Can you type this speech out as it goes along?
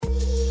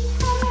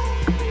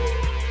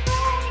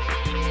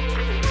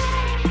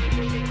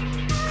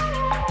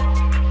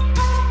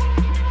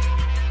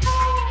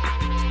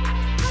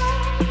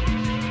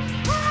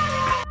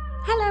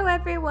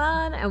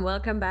and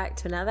welcome back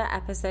to another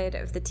episode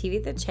of the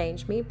TV That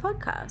Changed Me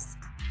podcast.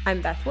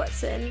 I'm Beth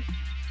Watson,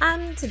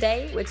 and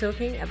today we're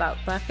talking about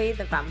Buffy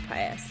the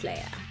Vampire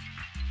Slayer.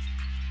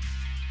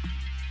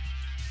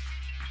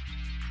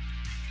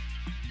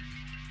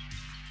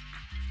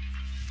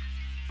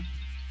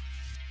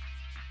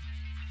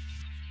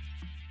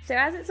 So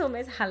as it's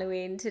almost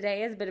Halloween,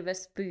 today is a bit of a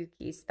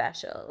spooky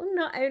special.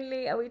 Not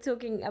only are we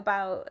talking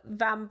about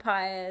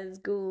vampires,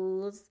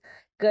 ghouls,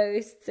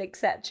 ghosts,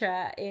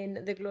 etc.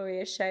 in the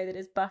glorious show that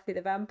is Buffy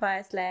the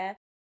Vampire Slayer,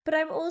 but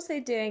I'm also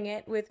doing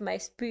it with my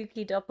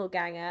spooky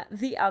doppelganger,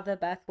 the other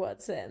Beth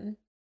Watson.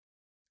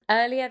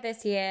 Earlier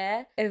this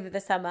year, over the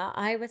summer,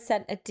 I was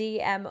sent a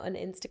DM on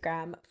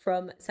Instagram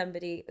from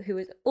somebody who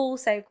was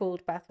also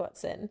called Beth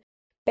Watson.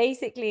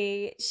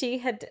 Basically, she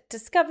had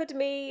discovered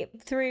me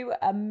through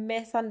a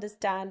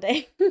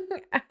misunderstanding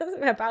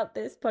about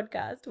this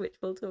podcast, which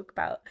we'll talk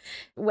about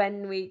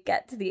when we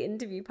get to the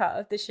interview part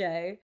of the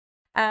show,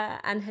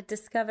 and had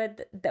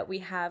discovered that we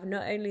have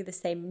not only the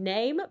same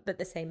name, but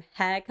the same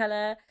hair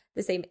color,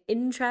 the same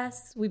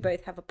interests. We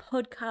both have a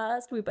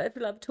podcast. We both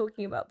love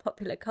talking about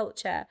popular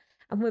culture,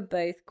 and we're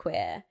both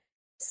queer.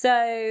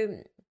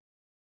 So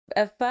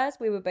at first,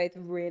 we were both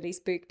really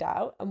spooked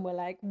out and we're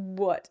like,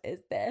 what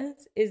is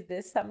this? Is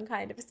this some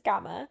kind of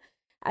scammer?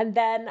 And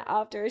then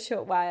after a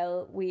short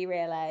while, we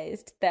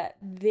realized that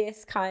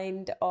this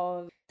kind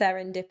of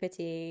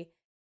serendipity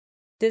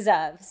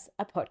deserves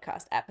a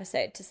podcast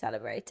episode to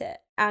celebrate it.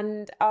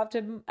 And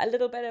after a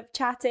little bit of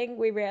chatting,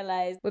 we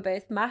realized we're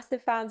both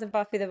massive fans of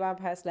Buffy the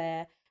Vampire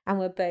Slayer, and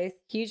we're both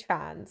huge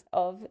fans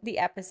of the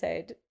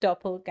episode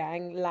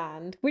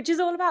Doppelgangland, which is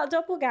all about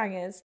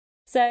doppelgangers.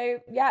 So,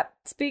 yeah,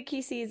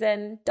 spooky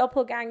season,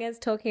 doppelgangers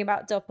talking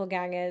about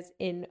doppelgangers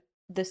in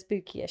the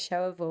spookiest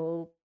show of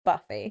all,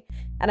 Buffy.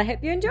 And I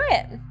hope you enjoy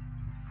it.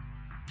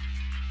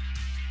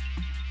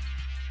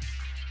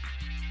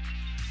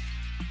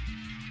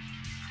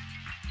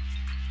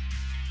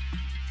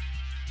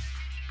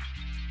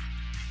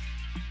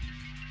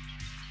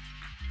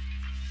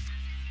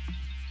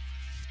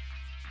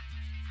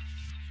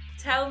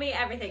 Tell me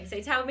everything. So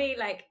tell me,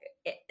 like,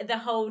 the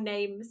whole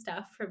name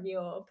stuff from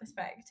your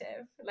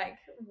perspective. Like,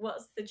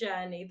 what's the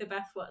journey, the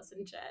Beth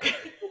Watson journey?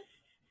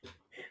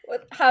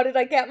 How did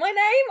I get my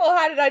name, or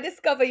how did I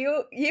discover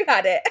you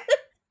had it?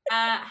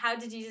 How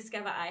did you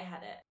discover I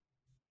had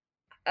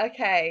it?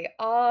 Okay,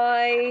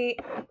 I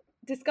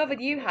discovered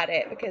you had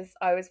it because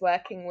I was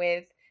working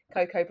with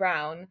Coco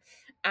Brown,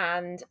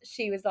 and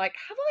she was like,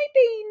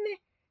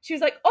 she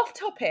was like, off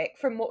topic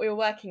from what we were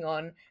working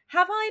on,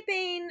 have I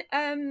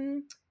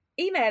been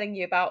emailing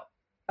you about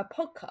a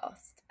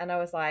podcast? And I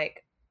was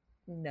like,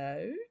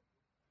 no,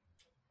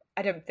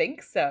 I don't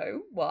think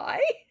so. Why?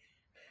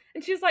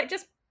 And she was like,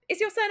 is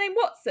your surname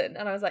Watson?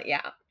 And I was like,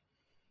 yeah.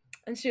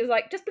 And she was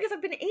like, just because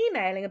I've been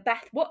emailing a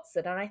Beth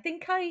Watson, and I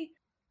think I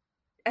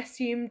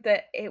assumed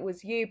that it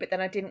was you, but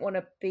then I didn't want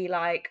to be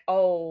like,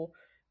 oh,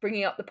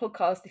 bringing up the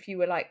podcast if you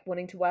were like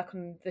wanting to work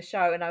on the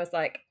show. And I was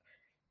like,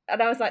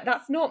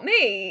 that's not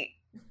me.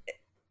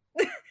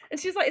 And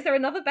she was like, is there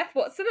another Beth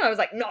Watson? And I was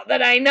like, not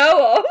that I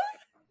know of.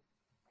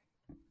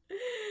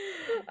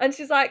 And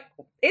she's like,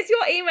 is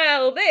your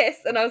email this?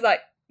 And I was like,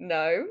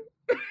 no.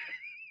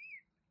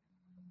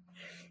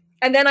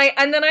 And then I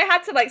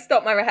had to like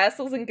stop my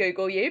rehearsals and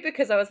Google you,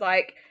 because I was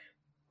like,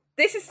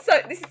 this is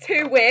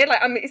too weird.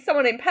 Like, is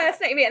someone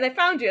impersonating me? And they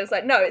found you. I was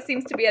like, no, it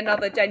seems to be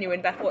another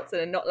genuine Beth Watson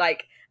and not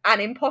like an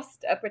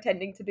imposter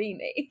pretending to be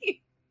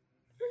me.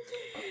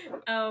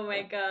 Oh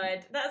my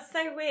god, that's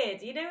so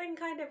weird. You know, in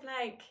kind of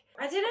like,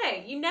 I don't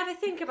know, you never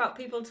think about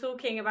people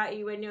talking about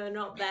you when you're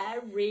not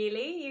there,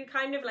 really. You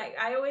kind of like,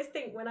 I always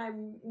think when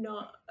I'm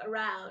not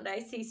around, I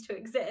cease to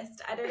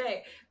exist. I don't know.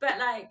 But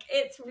like,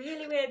 it's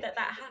really weird that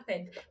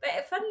happened.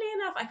 But funnily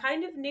enough, I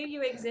kind of knew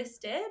you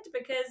existed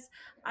because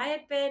I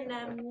had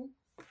been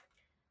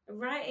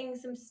writing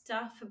some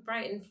stuff for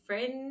Brighton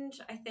Fringe,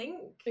 I think.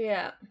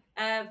 Yeah.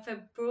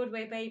 For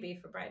Broadway Baby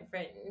for Brighton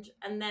Fringe.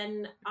 And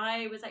then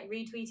I was like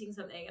retweeting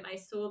something and I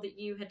saw that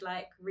you had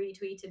like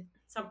retweeted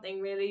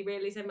something really,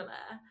 really similar.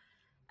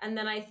 And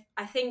then I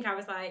think I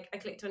was like, I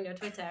clicked on your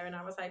Twitter and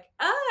I was like,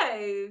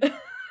 oh,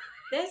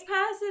 this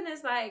person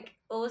has like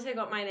also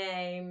got my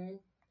name,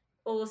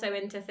 also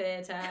into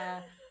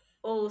theatre,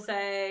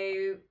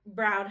 also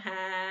brown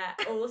hair,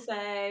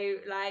 also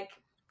like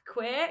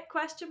queer ?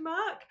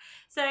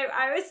 So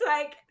I was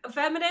like,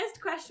 feminist ?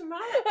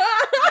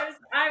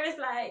 I was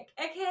like,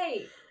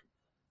 okay,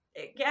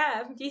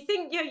 yeah, do you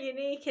think you're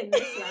unique in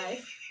this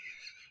life?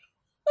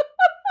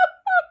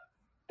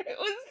 It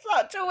was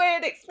such a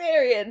weird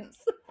experience,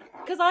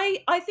 because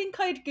I think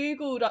I'd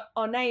Googled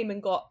our name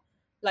and got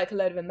like a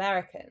load of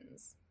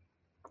Americans,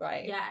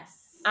 right?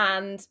 Yes.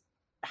 And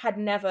had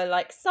never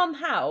like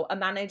somehow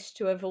managed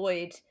to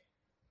avoid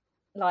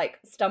like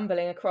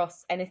stumbling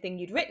across anything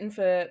you'd written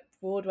for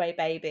Broadway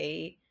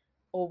Baby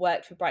or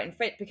worked for Brighton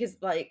Fringe, because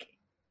like,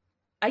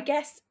 I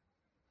guess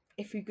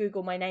if you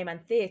Google my name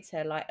and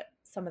theatre, like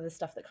some of the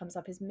stuff that comes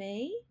up is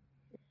me.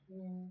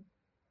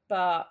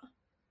 But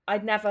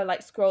I'd never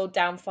like scrolled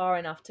down far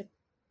enough to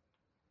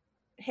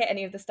hit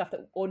any of the stuff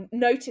that, or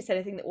notice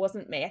anything that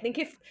wasn't me. I think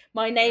if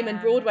my name and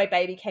Broadway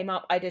Baby came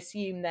up, I'd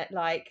assume that,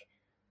 like,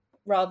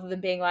 rather than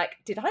being like,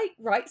 did I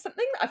write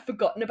something that I've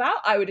forgotten about?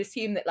 I would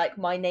assume that, like,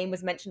 my name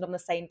was mentioned on the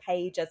same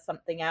page as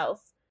something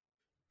else.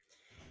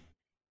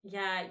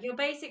 Yeah, you're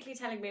basically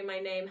telling me my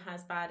name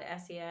has bad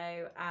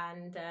SEO,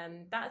 and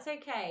that's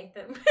okay.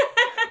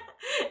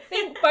 I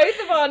think both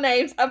of our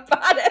names have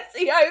bad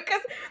SEO,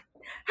 because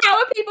how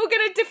are people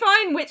going to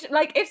define which,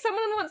 like, if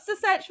someone wants to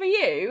search for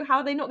you, how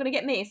are they not going to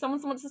get me? If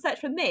someone wants to search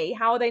for me,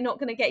 how are they not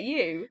going to get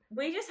you?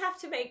 We just have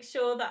to make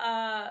sure that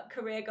our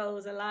career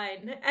goals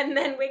align, and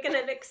then we're going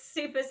to look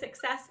super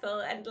successful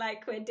and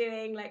like we're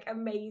doing like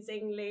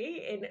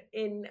amazingly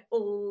in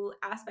all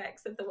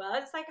aspects of the world.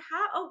 It's like,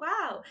 how, oh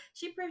wow,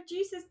 she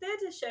produces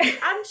theatre shows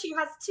and she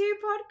has 2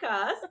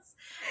 podcasts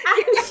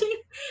and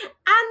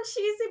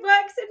she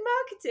works in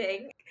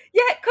marketing.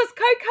 Yeah, because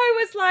Coco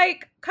was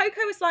like,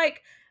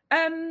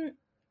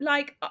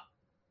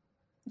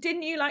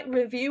 didn't you like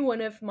review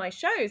one of my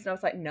shows? And I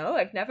was like, no,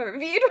 I've never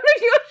reviewed one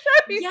of your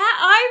shows. Yeah,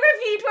 I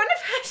reviewed one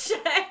of her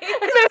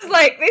shows. And I was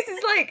like, this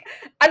is like,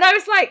 and I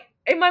was like,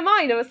 in my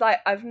mind, I was like,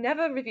 I've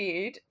never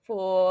reviewed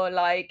for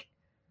like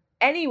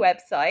any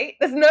website.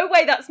 There's no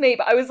way that's me.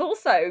 But I was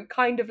also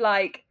kind of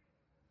like,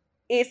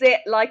 is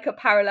it like a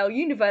parallel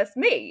universe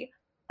me?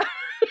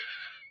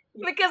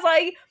 Because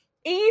I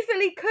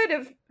easily could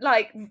have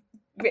like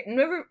written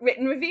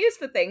reviews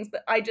for things,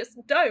 but I just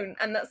don't,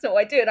 and that's not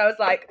what I do. And I was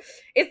like,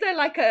 is there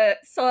like a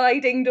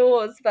sliding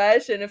doors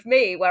version of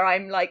me where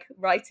I'm like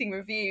writing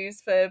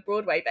reviews for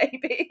Broadway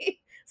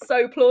Baby?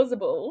 So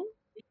plausible.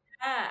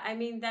 Yeah, I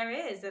mean there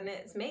is, and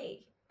it's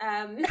me.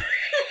 I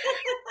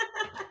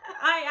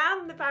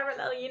am the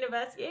parallel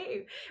universe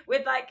you,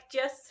 with like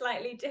just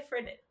slightly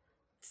different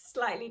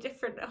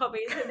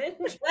hobbies and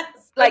interests,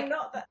 but Like,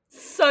 not that.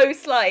 so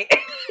slight.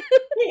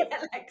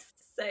 Yeah, like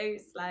so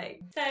slight.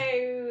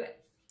 So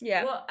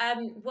Yeah.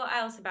 what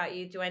else about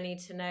you do I need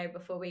to know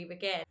before we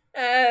begin?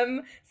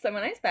 So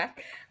my name's Beth.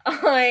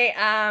 I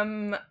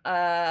am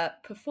a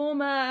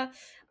performer.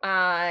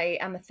 I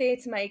am a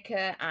theatre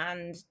maker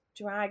and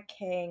drag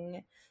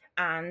king,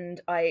 and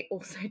I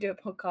also do a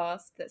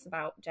podcast that's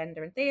about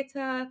gender and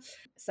theatre.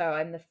 So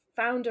I'm the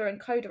founder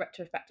and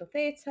co-director of Bechtel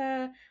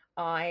Theatre.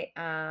 I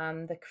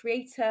am the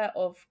creator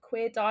of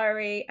Queer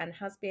Diary and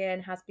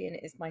Hasbian.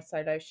 Hasbian is my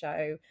solo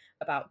show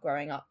about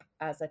growing up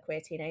as a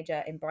queer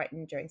teenager in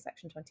Brighton during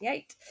Section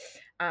 28.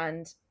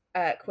 And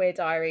Queer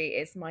Diary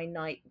is my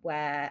night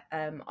where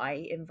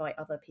I invite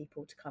other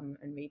people to come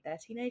and read their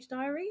teenage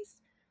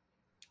diaries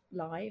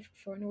live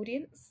for an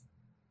audience,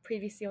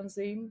 previously on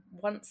Zoom,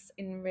 once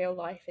in real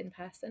life in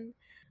person.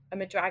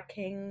 I'm a drag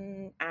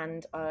king,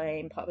 and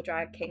I'm part of a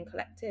drag king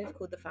collective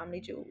called the Family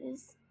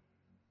Jewels.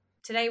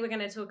 Today we're going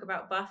to talk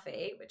about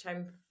Buffy, which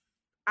I'm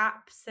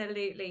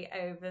absolutely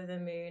over the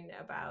moon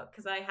about,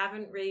 because I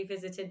haven't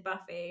revisited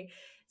Buffy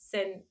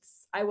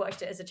since I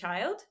watched it as a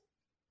child.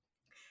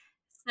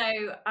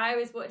 So I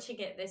was watching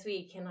it this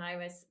week and I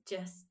was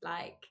just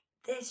like,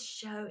 this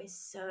show is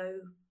so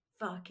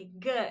fucking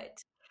good.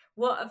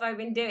 What have I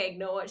been doing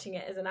not watching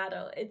it as an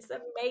adult? It's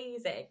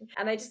amazing.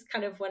 And I just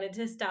kind of wanted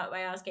to start by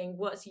asking,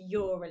 what's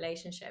your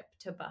relationship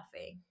to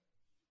Buffy?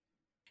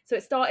 So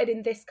it started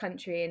in this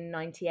country in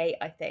 98,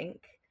 I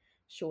think,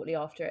 shortly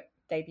after it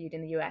debuted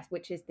in the US,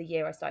 which is the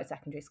year I started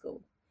secondary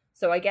school.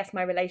 So I guess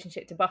my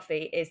relationship to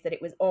Buffy is that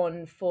it was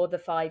on for the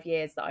 5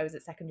 years that I was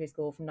at secondary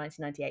school, from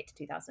 1998 to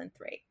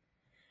 2003.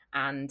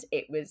 And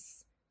it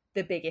was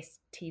the biggest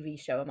TV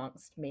show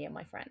amongst me and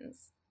my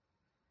friends.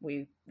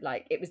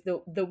 It was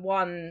the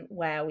one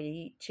where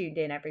we tuned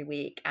in every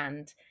week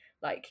and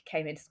like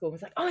came into school and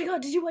was like, oh my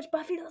god, did you watch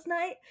Buffy last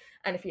night?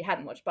 And if you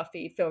hadn't watched Buffy,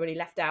 you'd feel really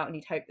left out, and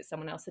you'd hope that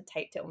someone else had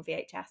taped it on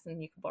VHS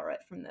and you could borrow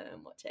it from them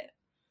and watch it.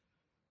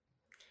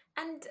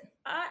 And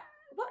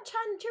what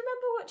channel? Do you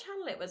remember what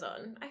channel it was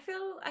on? I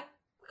feel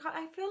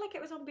like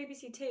it was on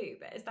BBC Two,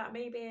 but is that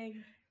me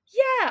being?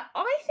 Yeah,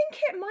 I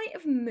think it might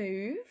have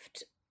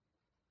moved.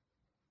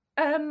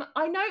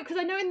 I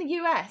know in the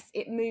US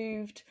it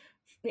moved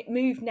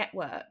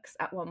networks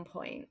at one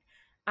point,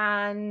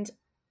 and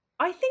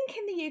I think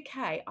in the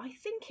UK, I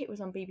think it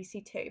was on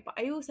BBC Two, but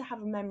I also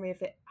have a memory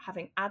of it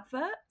having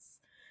adverts.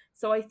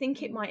 So I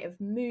think it might have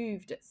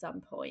moved at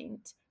some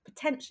point,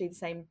 potentially the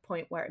same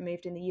point where it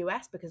moved in the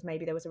US, because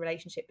maybe there was a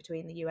relationship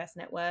between the US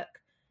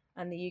network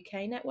and the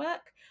UK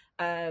network.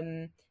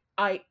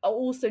 I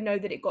also know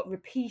that it got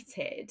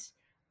repeated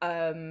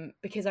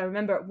because I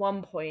remember at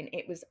one point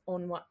it was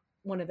on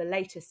one of the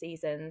later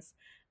seasons,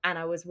 and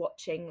I was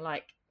watching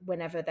like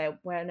whenever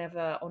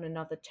on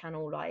another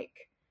channel,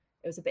 like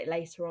it was a bit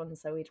later on,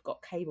 so we'd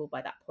got cable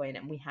by that point,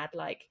 and we had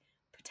like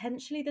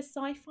potentially the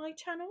Sci-Fi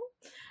Channel,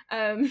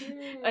 and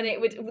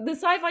the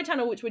Sci-Fi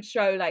Channel, which would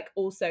show like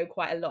also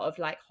quite a lot of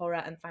like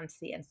horror and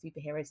fantasy and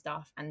superhero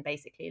stuff, and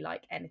basically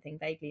like anything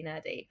vaguely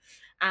nerdy.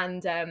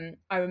 And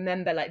I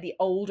remember like the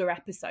older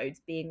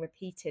episodes being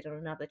repeated on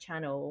another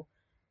channel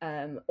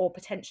or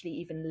potentially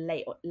even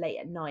late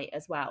at night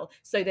as well.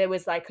 So there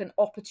was like an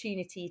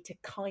opportunity to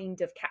kind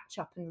of catch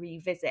up and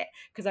revisit,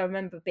 because I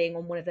remember being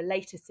on one of the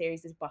later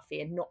series of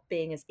Buffy and not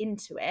being as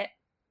into it,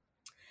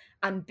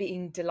 and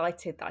being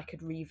delighted that I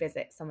could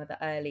revisit some of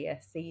the earlier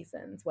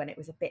seasons when it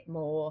was a bit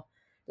more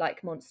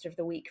like Monster of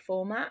the Week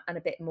format, and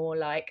a bit more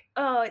like,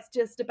 oh, it's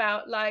just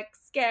about like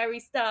scary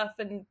stuff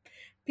and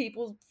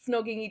people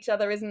snogging each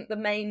other isn't the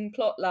main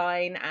plot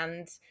line.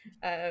 And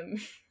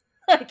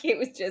like it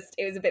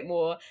was a bit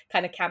more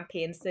kind of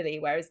campy and silly,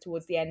 whereas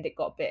towards the end it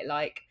got a bit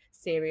like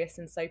serious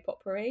and soap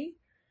opera-y.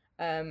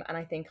 And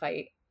I think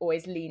I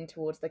always lean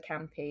towards the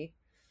campy.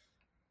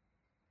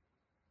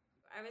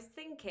 I was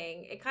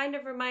thinking it kind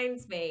of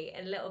reminds me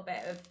a little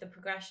bit of the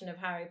progression of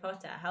Harry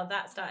Potter, how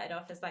that started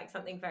off as like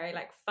something very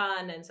like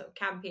fun and sort of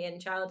campy and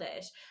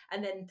childish,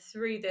 and then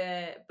through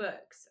the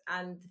books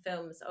and the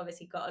films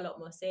obviously got a lot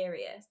more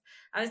serious.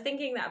 I was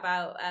thinking that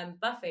about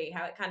Buffy,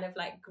 how it kind of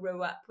like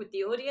grew up with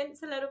the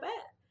audience a little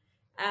bit,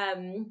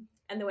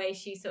 and the way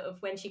she sort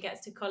of, when she gets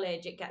to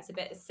college, it gets a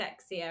bit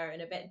sexier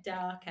and a bit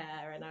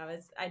darker, and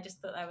I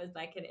just thought that was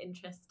like an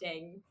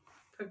interesting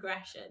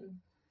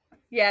progression.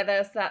 Yeah,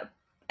 there's that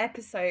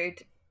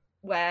episode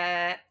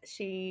where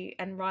she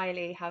and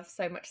Riley have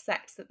so much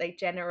sex that they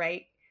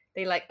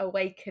like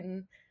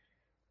awaken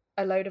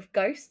a load of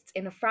ghosts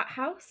in a frat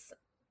house,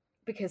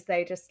 because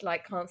they just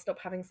like can't stop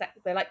having sex.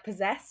 They're like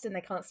possessed and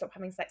they can't stop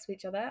having sex with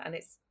each other, and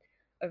it's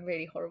a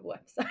really horrible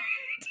episode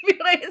to be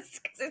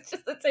honest, because it's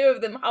just the two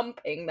of them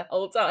humping the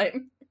whole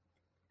time.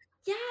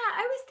 Yeah,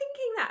 I was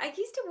thinking that. I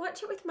used to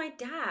watch it with my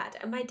dad,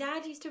 and my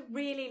dad used to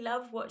really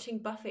love watching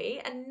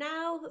Buffy. And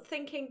now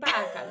thinking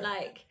back, I'm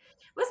like,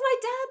 was my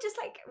dad just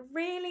like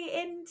really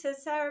into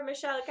Sarah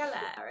Michelle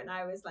Gellar? And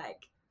I was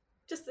like,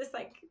 just this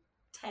like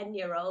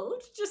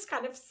 10-year-old, just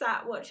kind of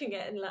sat watching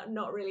it and like,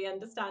 not really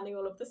understanding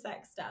all of the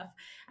sex stuff.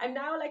 I'm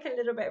now like a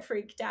little bit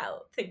freaked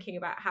out thinking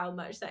about how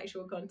much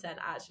sexual content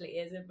actually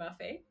is in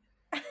Buffy.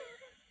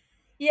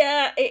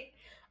 Yeah, it,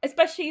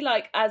 especially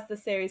like as the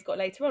series got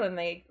later on and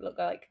they look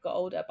like got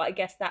older, but I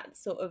guess that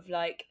sort of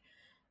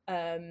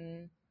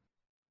um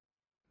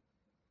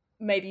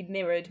maybe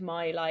mirrored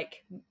my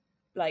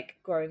like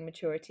growing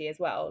maturity as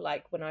well.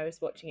 Like when I was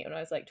watching it when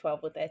I was like 12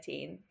 or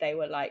 13, they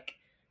were like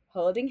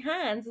holding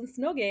hands and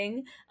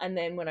snogging, and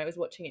then when I was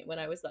watching it when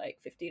I was like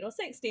 15 or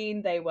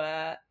 16, they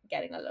were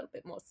getting a little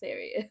bit more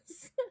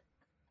serious.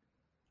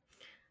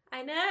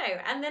 I know.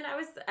 And then I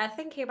was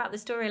thinking about the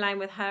storyline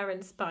with her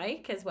and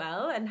Spike as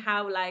well, and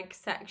how like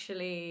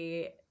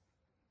sexually,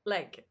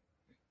 like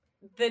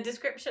the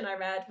description I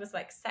read was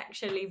like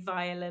sexually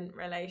violent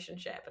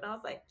relationship. And I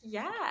was like,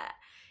 yeah,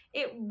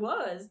 it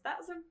was.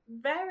 That's a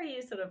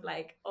very sort of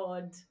like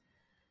odd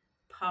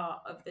part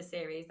of the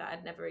series that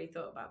I'd never really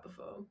thought about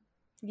before.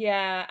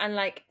 Yeah, and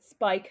like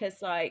Spike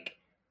is like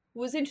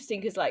was interesting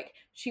because like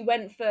she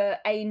went for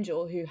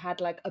Angel, who had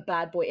like a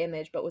bad boy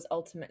image but was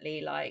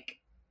ultimately like,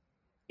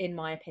 in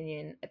my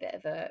opinion, a bit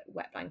of a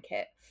wet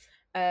blanket.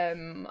 I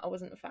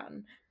wasn't a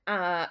fan.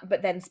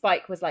 But then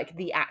Spike was like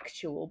the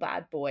actual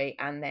bad boy,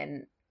 and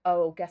then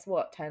oh, guess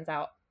what? Turns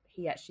out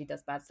he actually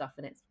does bad stuff,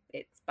 and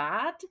it's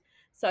bad.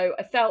 So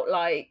I felt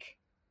like,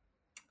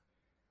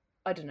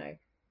 I don't know.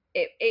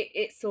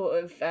 It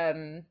sort of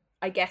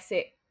I guess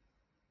it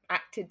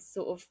acted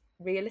sort of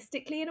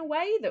realistically in a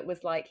way that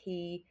was like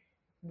he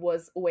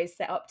was always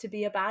set up to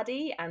be a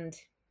baddie, and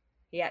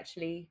he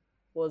actually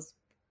was,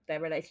 their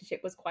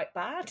relationship was quite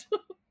bad.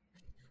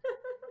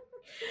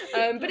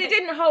 But it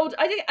didn't hold,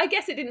 I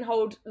guess it didn't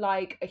hold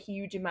like a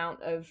huge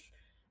amount of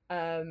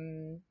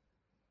um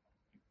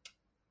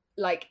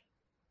like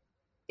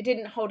it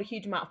didn't hold a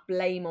huge amount of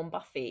blame on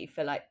Buffy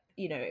for like,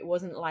 you know, it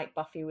wasn't like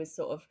Buffy was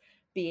sort of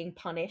being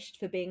punished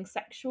for being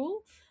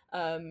sexual.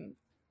 um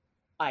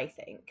I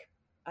think.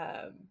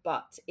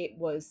 But it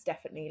was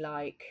definitely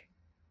like,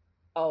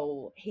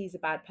 oh, he's a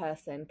bad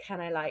person.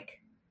 Can I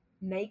like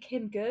make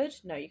him good?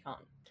 No, you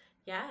can't.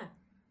 Yeah.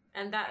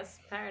 And that's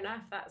fair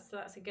enough.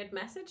 That's a good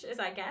message, is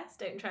I guess.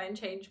 Don't try and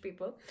change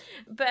people.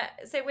 But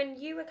so when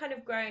you were kind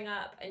of growing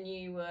up and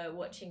you were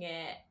watching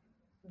it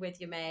with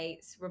your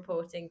mates,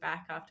 reporting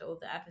back after all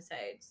the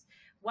episodes,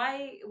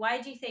 why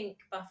do you think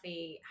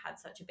Buffy had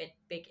such a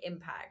big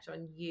impact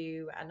on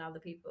you and other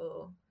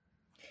people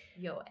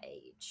your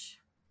age?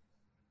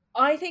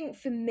 I think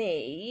for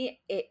me,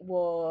 it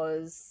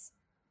was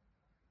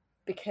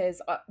because,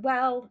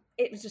 well,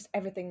 it was just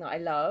everything that I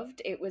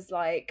loved. It was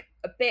like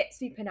a bit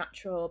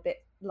supernatural, a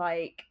bit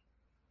like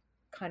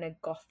kind of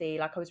gothy.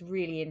 Like I was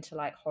really into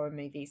like horror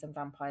movies and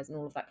vampires and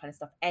all of that kind of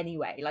stuff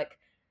anyway. Like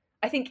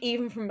I think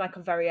even from like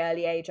a very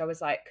early age, I was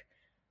like,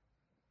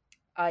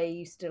 I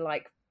used to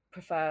like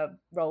prefer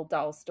Roald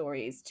Dahl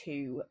stories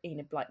to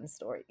Enid Blyton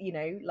story, you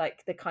know,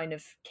 like the kind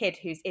of kid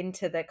who's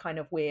into the kind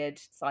of weird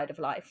side of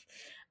life.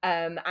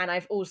 And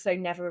I've also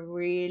never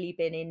really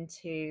been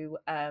into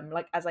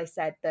like, as I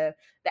said, the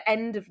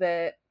end of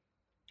the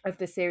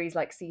series,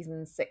 like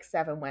season 6,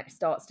 7, where it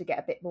starts to get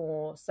a bit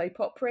more soap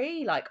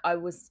opera. Like I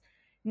was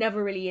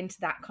never really into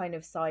that kind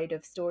of side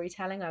of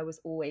storytelling. I was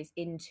always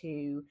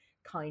into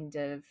kind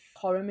of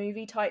horror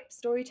movie type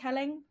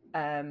storytelling,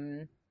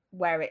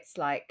 where it's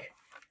like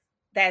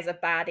there's a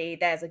baddie,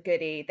 there's a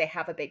goodie, they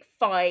have a big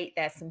fight,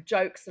 there's some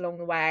jokes along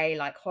the way,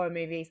 like horror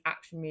movies,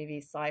 action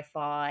movies,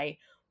 sci-fi,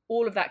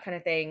 all of that kind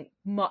of thing.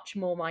 Much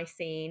more my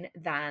scene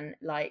than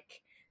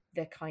like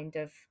the kind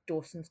of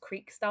Dawson's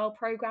Creek style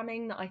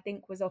programming that I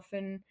think was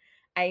often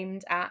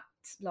aimed at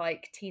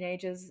like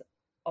teenagers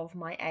of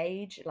my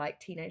age, like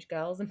teenage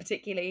girls and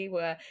particularly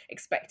were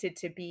expected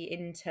to be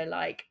into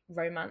like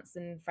romance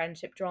and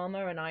friendship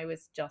drama, and I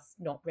was just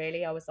not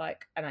really. I was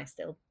like, and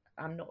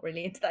I'm not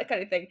really into that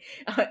kind of thing.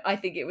 I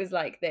think it was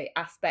like the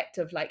aspect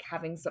of like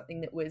having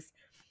something that was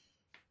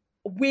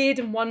weird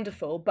and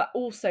wonderful, but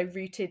also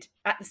rooted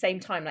at the same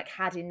time, like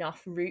had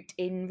enough root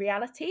in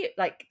reality,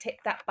 like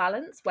tipped that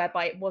balance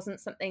whereby it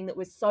wasn't something that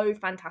was so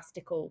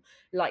fantastical,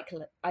 like,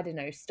 I don't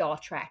know, Star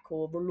Trek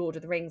or Lord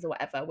of the Rings or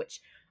whatever,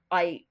 which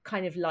I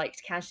kind of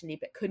liked casually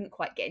but couldn't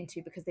quite get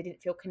into because they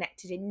didn't feel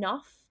connected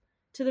enough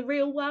to the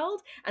real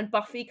world. And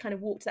Buffy kind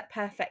of walked that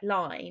perfect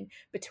line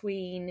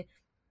between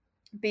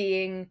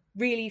being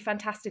really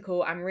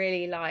fantastical and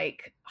really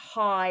like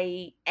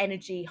high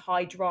energy,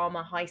 high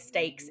drama, high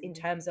stakes in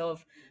terms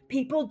of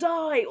people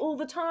die all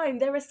the time,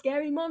 there are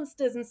scary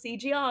monsters and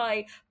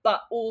CGI,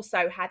 but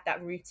also had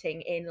that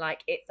rooting in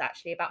like it's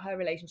actually about her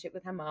relationship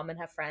with her mum and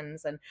her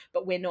friends, and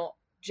but we're not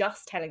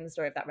just telling the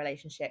story of that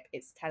relationship,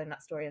 it's telling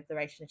that story of the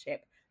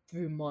relationship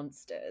through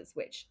monsters,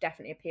 which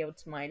definitely appealed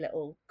to my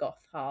little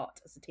goth heart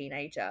as a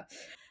teenager.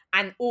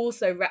 And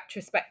also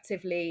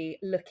retrospectively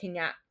looking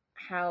at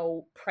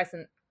how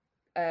present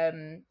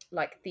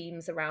like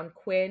themes around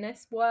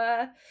queerness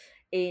were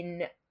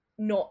in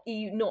not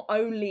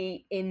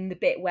only in the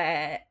bit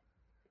where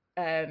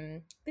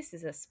this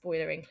is a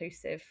spoiler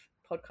inclusive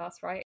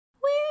podcast, right?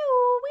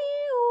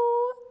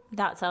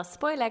 That's our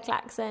spoiler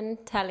klaxon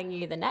telling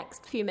you the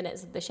next few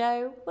minutes of the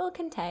show will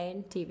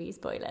contain TV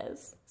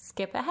spoilers.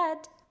 Skip ahead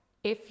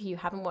if you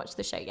haven't watched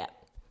the show yet.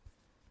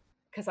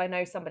 Because I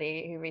know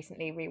somebody who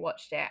recently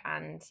rewatched it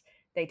and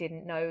they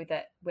didn't know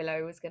that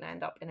Willow was going to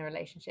end up in a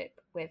relationship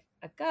with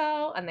a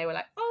girl, and they were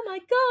like, "Oh my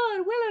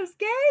god, Willow's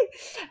gay!"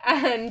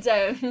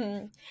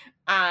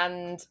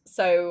 And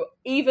so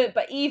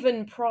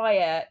even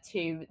prior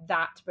to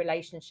that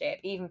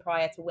relationship, even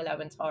prior to Willow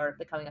and Tara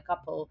becoming a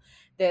couple,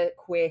 the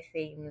queer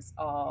themes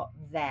are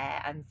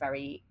there and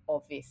very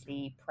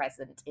obviously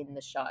present in the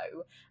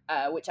show,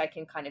 which I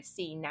can kind of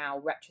see now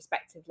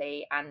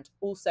retrospectively, and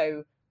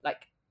also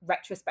like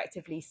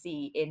retrospectively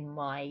see in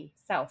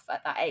myself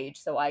at that age.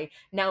 So I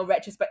now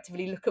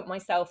retrospectively look at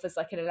myself as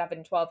like an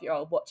 11,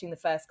 12-year-old watching the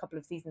first couple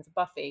of seasons of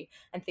Buffy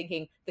and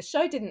thinking the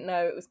show didn't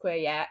know it was queer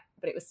yet,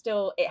 but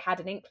it had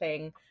an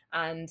inkling,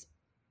 and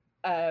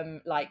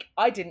like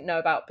I didn't know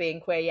about being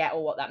queer yet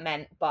or what that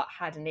meant, but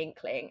had an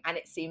inkling. And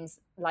it seems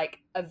like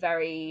a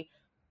very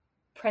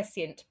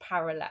prescient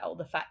parallel,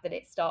 the fact that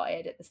it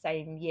started at the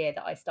same year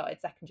that I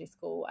started secondary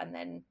school and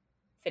then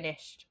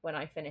finished when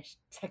I finished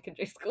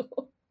secondary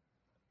school.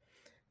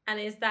 And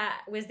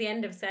was the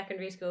end of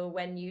secondary school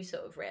when you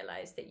sort of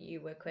realised that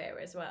you were queer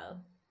as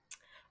well?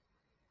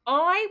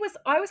 I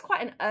was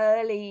quite an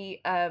early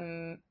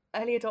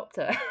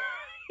adopter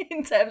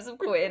in terms of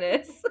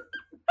queerness.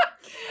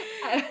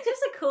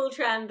 Just a cool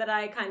trend that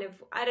I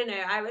don't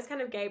know, I was kind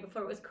of gay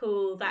before it was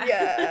cool.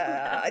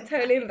 I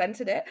totally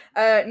invented it.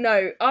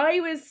 No,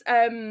 I was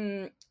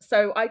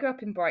so I grew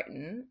up in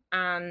Brighton,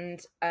 and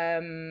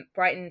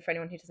Brighton, for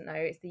anyone who doesn't know,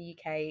 is the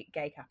UK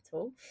gay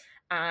capital,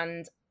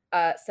 and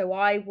so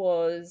I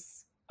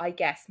was, I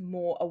guess,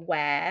 more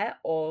aware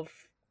of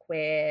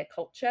queer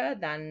culture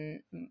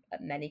than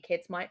many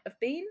kids might have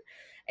been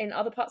in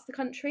other parts of the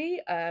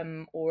country,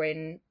 or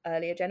in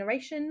earlier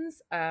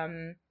generations.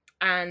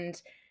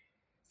 And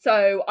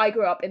so I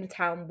grew up in a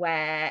town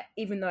where,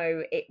 even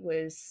though it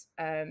was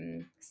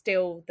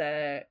still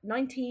the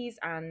 90s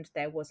and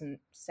there wasn't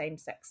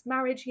same-sex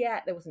marriage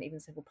yet, there wasn't even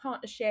civil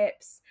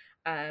partnerships,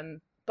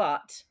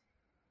 but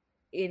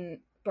in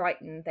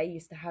Brighton, they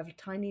used to have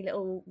tiny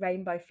little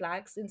rainbow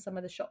flags in some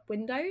of the shop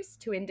windows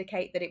to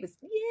indicate that it was,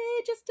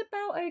 just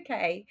about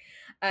okay.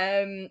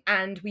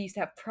 And we used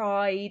to have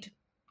Pride.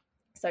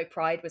 So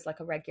Pride was like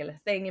a regular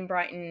thing in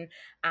Brighton,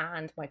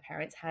 and my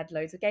parents had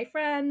loads of gay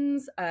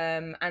friends.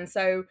 And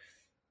so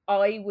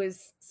I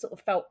was sort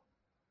of felt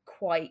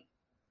quite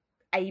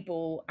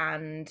able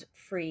and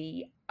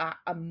free at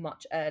a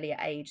much earlier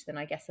age than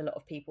I guess a lot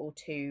of people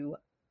to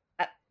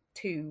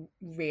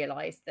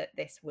realize that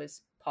this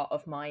was part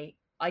of my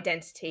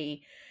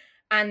identity.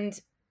 And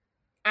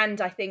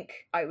I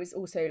think I was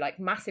also like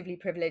massively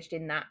privileged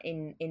in that,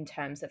 in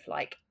terms of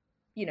like,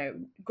 you know,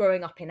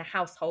 growing up in a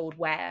household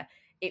where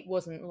it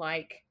wasn't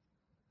like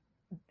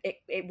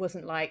it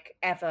wasn't like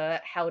ever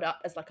held up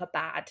as like a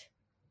bad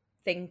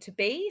thing to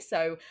be.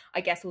 So I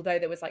guess although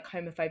there was like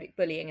homophobic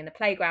bullying in the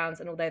playgrounds,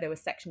 and although there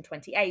was Section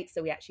 28,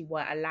 so we actually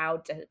weren't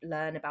allowed to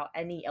learn about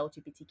any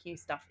LGBTQ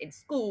stuff in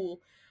school,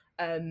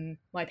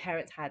 my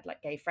parents had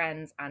like gay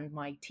friends, and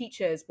my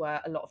teachers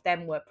a lot of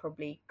them were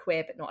probably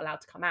queer but not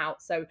allowed to come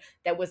out. So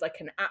there was like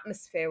an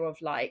atmosphere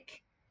of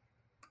like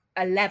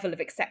a level of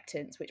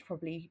acceptance which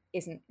probably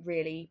isn't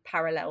really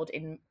paralleled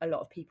in a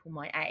lot of people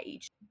my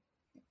age.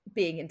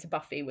 Being into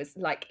Buffy was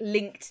like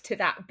linked to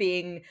that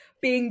being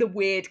the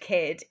weird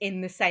kid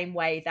in the same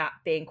way that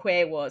being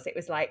queer was. It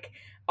was like,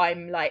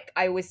 I'm like,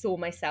 I always saw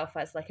myself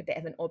as like a bit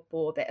of an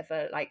oddball, a bit of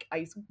a, like,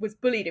 I was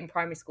bullied in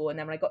primary school, and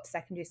then when I got to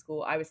secondary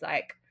school I was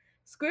like,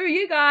 screw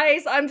you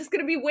guys, I'm just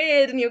going to be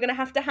weird and you're going to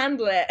have to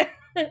handle it.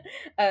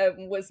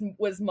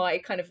 Was my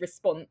kind of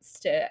response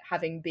to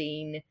having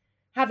been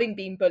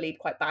bullied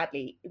quite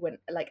badly when,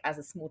 like, as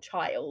a small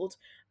child,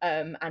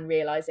 and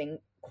realizing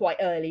quite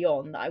early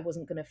on that I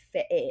wasn't going to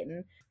fit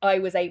in. I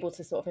was able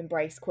to sort of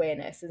embrace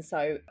queerness. And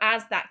so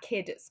as that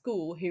kid at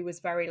school who was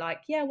very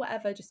like, yeah,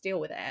 whatever, just deal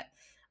with it,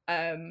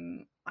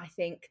 I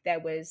think there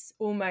was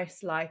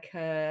almost like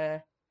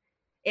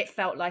it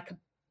felt like a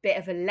bit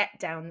of a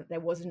letdown that there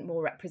wasn't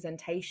more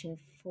representation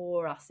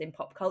for us in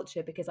pop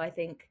culture, because I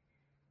think,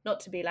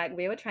 not to be like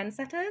we were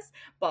trendsetters,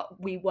 but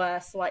we were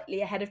slightly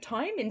ahead of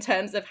time in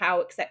terms of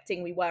how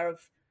accepting we were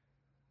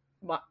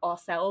of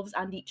ourselves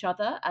and each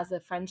other as a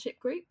friendship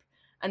group.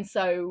 And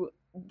so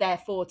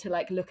therefore, to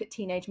like look at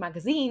teenage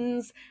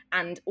magazines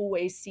and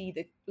always see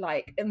the,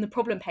 like, in the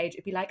problem page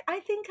it'd be like, I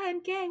think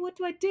I'm gay, what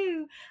do I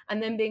do?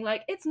 And then being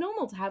like, it's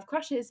normal to have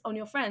crushes on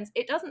your friends,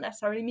 it doesn't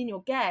necessarily mean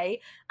you're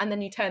gay. And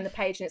then you turn the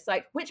page and it's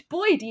like, which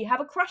boy do you have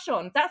a crush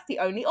on? That's the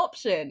only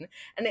option.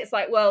 And it's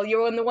like, well,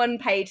 you're on the one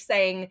page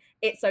saying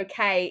it's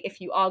okay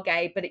if you are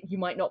gay, but you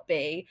might not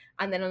be.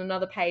 And then on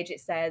another page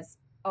it says,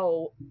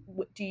 oh,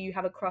 do you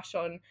have a crush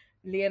on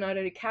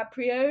Leonardo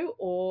DiCaprio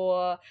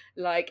or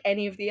like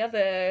any of the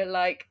other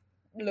like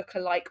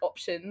look-alike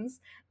options?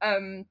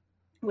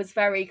 Was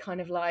very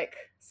kind of like,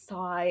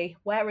 sigh,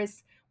 where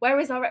is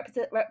our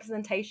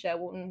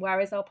representation, where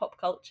is our pop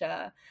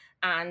culture?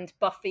 And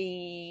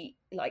Buffy,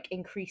 like,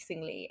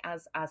 increasingly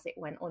as it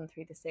went on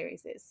through the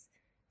series, is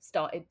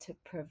started to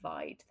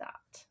provide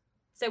that.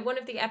 So one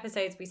of the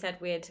episodes we said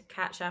we'd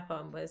catch up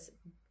on was,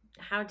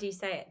 how do you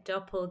say it,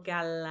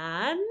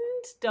 Doppelgangland?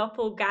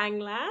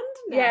 Doppelgangland?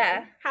 No.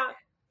 Yeah. How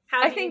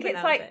I think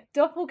it's like it?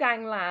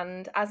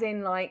 Doppelgangland, as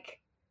in like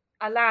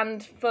a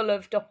land full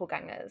of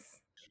doppelgangers.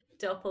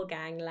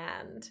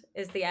 Doppelgangland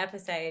is the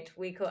episode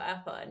we caught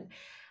up on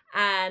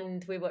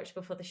and we watched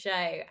before the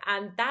show.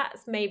 And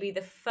that's maybe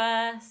the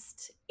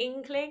first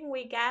inkling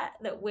we get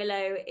that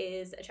Willow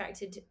is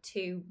attracted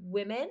to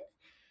women.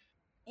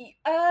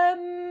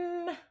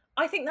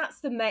 I think that's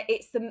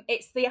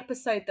it's the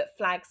episode that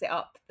flags it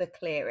up the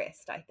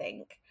clearest, I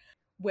think.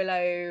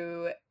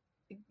 Willow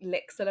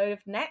licks a load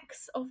of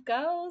necks of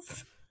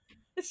girls.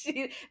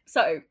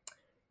 So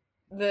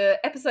the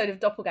episode of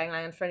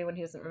Doppelgangland, for anyone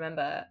who doesn't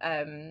remember,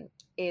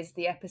 is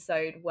the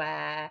episode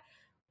where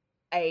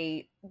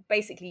a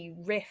basically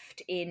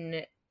rift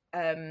in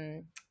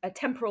a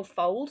temporal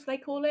fold, they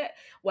call it,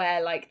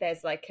 where like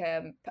there's like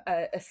a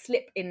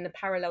slip in the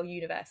parallel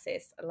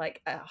universes,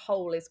 like a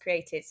hole is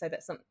created so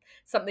that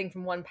something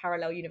from one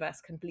parallel universe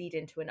can bleed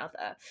into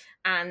another.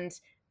 And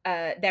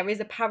there is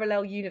a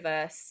parallel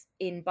universe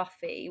in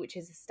Buffy which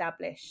is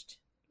established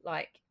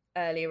like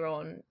earlier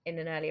on in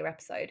an earlier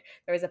episode.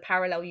 There is a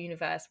parallel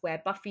universe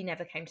where Buffy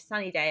never came to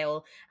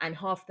Sunnydale, and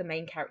half the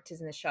main characters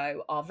in the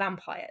show are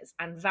vampires,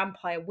 and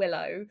Vampire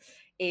Willow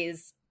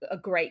is a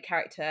great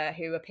character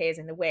who appears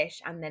in The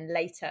Wish, and then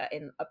later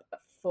in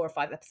 4 or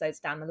 5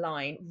 episodes down the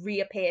line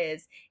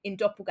reappears in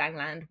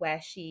Doppelgangland,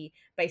 where she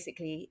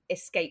basically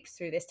escapes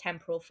through this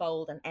temporal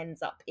fold and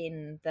ends up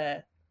in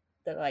the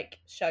like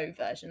show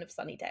version of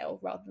Sunnydale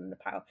rather than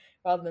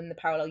the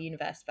parallel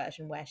universe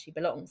version where she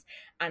belongs.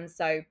 And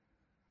so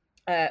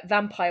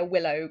Vampire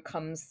Willow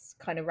comes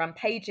kind of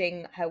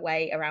rampaging her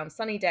way around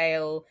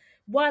Sunnydale,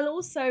 while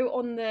also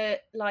on the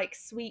like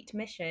sweet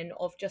mission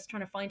of just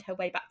trying to find her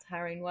way back to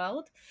her own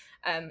world.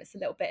 It's a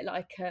little bit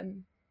like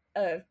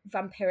a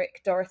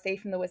vampiric Dorothy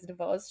from The Wizard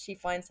of Oz. She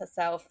finds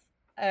herself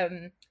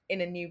in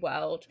a new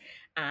world,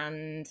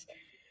 and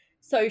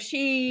so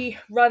she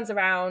runs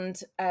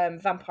around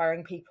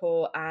vampiring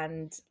people,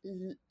 and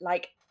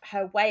like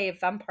her way of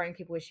vampiring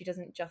people is she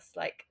doesn't just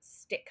like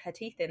stick her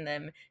teeth in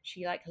them,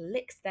 she like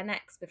licks their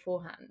necks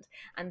beforehand.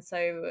 And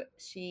so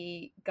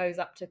she goes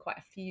up to quite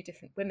a few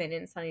different women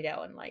in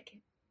Sunnydale and like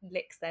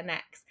licks their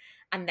necks.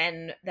 And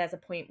then there's a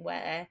point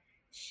where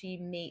she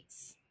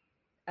meets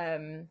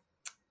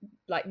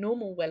like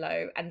normal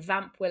Willow, and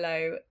Vamp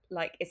Willow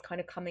like is kind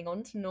of coming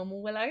on to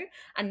normal Willow,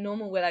 and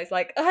normal Willow's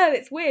like, oh,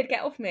 it's weird,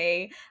 get off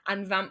me.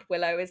 And Vamp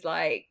Willow is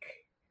like,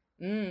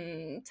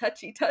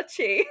 touchy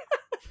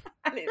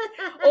and it's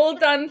all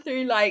done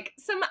through like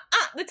some,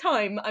 at the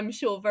time, I'm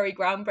sure, very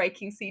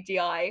groundbreaking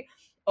CGI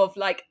of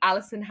like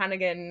Alison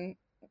Hannigan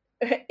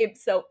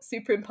itself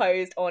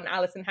superimposed on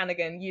Alison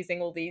Hannigan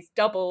using all these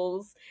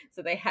doubles.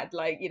 So they had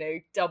like, you know,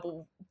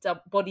 double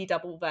body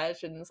double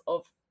versions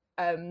of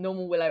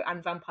normal Willow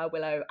and Vampire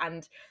Willow,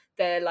 and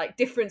the like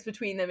difference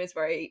between them is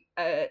very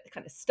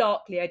kind of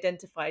starkly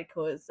identified,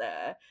 because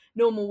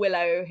normal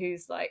Willow,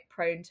 who's like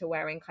prone to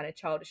wearing kind of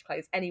childish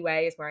clothes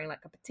anyway, is wearing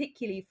like a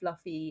particularly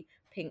fluffy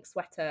pink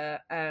sweater,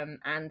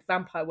 and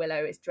Vampire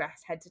Willow is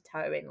dressed head to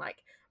toe in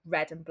like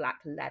red and black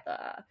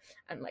leather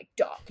and like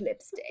dark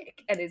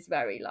lipstick, and is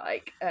very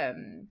like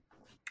and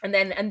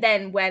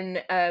then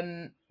when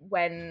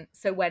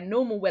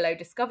normal Willow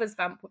discovers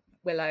Vamp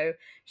Willow,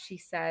 she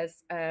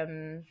says,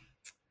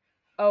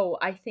 oh,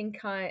 I think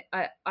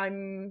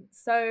I'm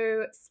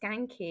so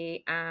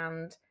skanky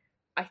and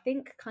I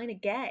think kind of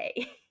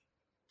gay.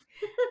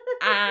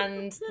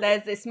 And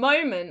there's this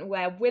moment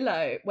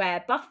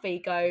where Buffy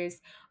goes,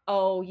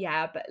 oh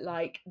yeah, but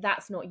like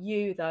that's not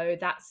you though,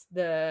 that's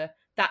the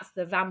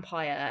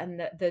vampire,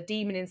 and the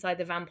demon inside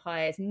the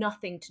vampire is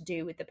nothing to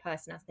do with the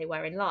person as they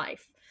were in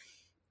life.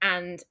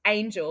 And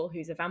Angel,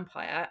 who's a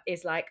vampire,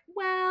 is like,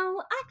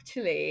 well,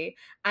 actually,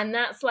 and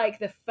that's like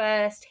the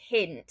first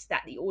hint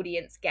that the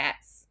audience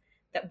gets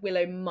that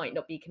Willow might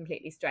not be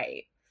completely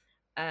straight.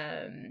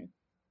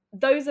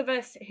 Those of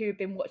us who've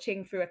been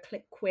watching through a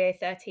queer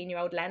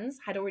 13-year-old lens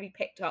had already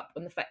picked up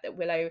on the fact that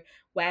Willow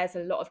wears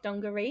a lot of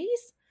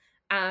dungarees,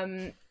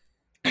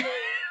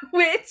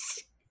 which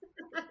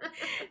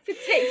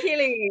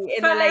particularly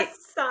in the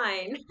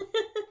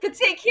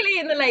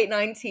late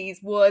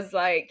 90s was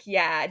like,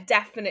 yeah,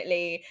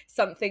 definitely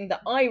something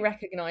that I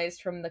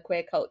recognised from the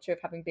queer culture of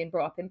having been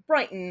brought up in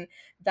Brighton,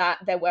 that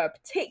there were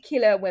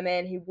particular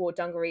women who wore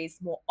dungarees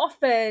more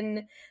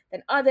often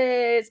than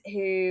others,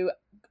 who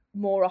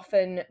more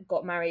often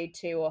got married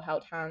to or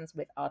held hands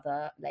with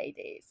other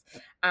ladies.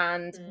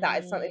 And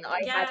that is something that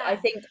I had, I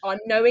think,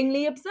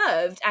 unknowingly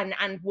observed, and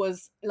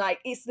was like,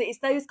 it's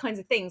those kinds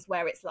of things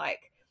where it's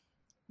like,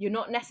 you're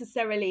not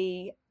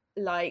necessarily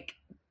like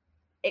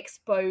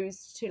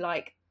exposed to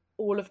like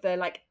all of the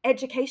like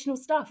educational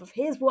stuff of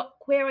here's what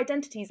queer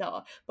identities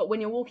are, but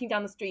when you're walking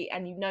down the street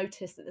and you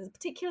notice that there's a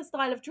particular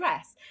style of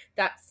dress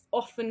that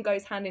often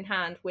goes hand in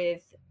hand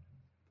with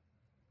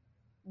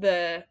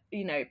the,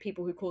 you know,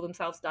 people who call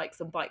themselves dykes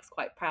on bikes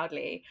quite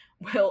proudly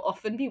will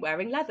often be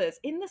wearing leathers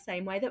in the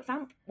same way that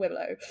Vamp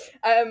Willow.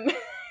 And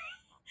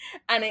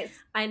it's,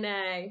 I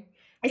know,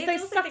 it's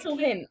those subtle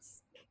hints.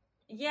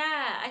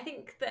 Yeah, I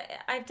think that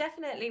I've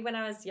definitely, when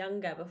I was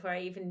younger, before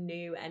I even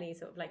knew any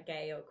sort of like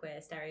gay or queer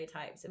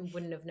stereotypes and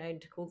wouldn't have known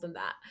to call them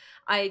that,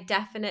 I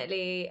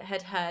definitely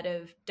had heard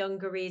of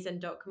dungarees and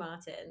Doc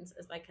Martens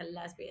as like a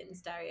lesbian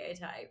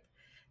stereotype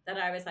that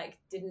I was like,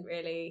 didn't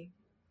really,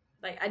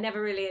 like, I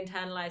never really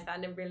internalized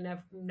that and really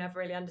never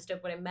really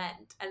understood what it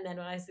meant. And then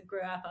when I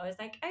grew up, I was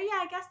like, oh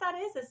yeah, I guess that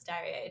is a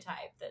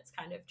stereotype that's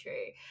kind of true.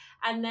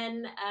 And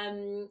then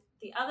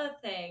the other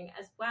thing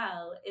as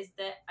well is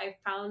that I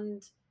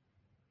found,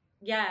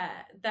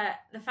 that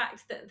the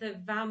fact that the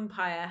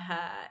vampire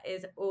hair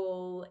is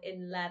all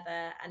in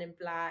leather and in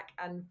black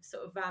and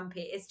sort of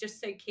vampy, it's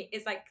just so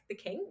it's like the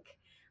kink.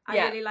 I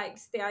really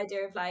liked the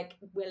idea of like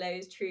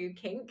Willow's true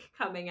kink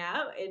coming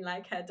out in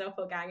like her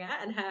doppelganger,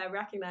 and her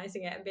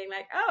recognizing it and being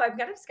like, oh, I'm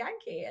kind of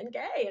skanky and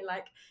gay, and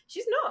like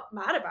she's not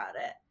mad about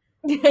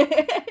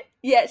it.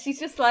 Yeah, she's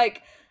just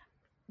like,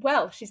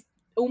 well, she's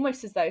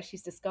almost as though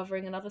she's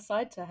discovering another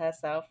side to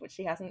herself which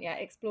she hasn't yet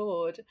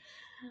explored.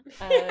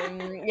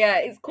 Yeah,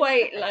 it's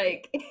quite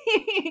like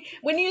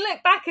when you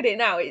look back at it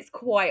now, it's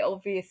quite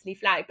obviously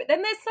flagged, but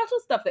then there's subtle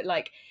stuff that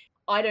like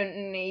I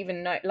don't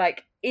even know,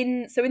 like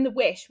in The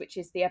Wish, which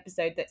is the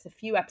episode that's a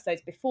few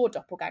episodes before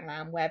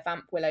Doppelgangland, where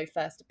Vamp Willow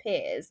first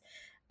appears,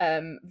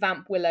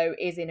 Vamp Willow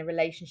is in a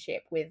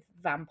relationship with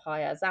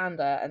vampire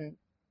Xander,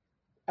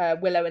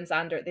 and Willow and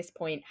Xander at this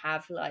point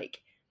have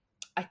like,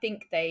 I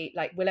think they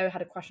like, Willow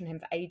had a crush on him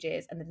for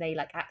ages, and then they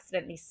like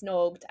accidentally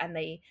snogged, and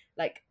they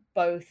like,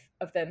 both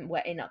of them were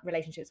in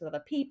relationships with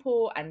other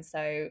people, and so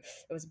there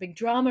was a big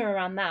drama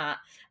around that.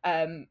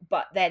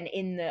 But then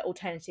in the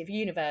alternative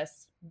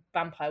universe,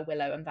 Vampire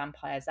Willow and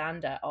Vampire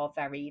Xander are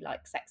very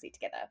like sexy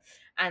together,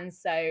 and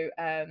so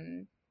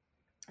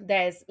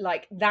there's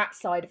like that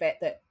side of it,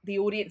 that the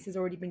audience has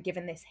already been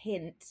given this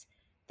hint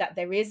that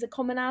there is a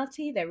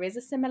commonality, there is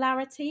a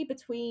similarity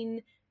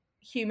between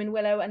Human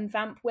Willow and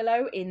Vamp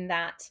Willow, in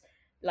that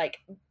like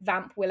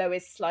Vamp Willow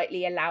is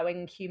slightly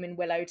allowing Human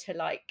Willow to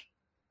like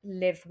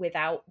live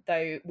without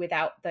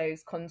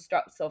those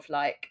constructs of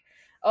like,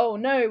 oh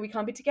no, we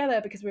can't be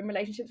together because we're in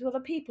relationships with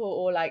other people,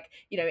 or like,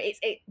 you know,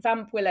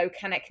 Vamp Willow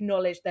can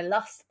acknowledge the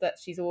lust that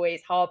she's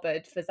always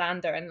harbored for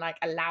Xander and like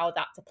allow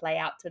that to play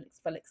out to its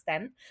full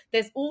extent.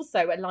 There's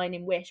also a line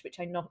in Wish which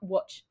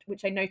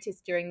I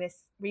noticed during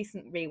this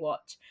recent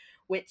rewatch,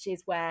 which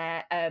is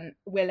where Vamp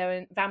Willow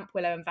and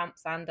Vamp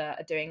Xander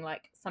are doing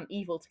like some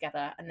evil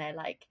together, and they're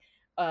like,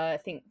 I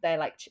think they're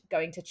like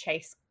going to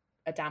chase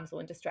a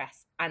damsel in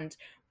distress, and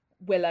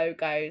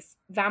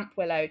Vamp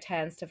Willow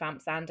turns to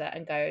Vamp Xander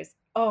and goes,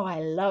 oh, I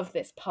love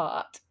this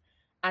part.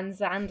 And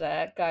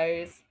Xander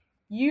goes,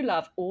 you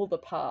love all the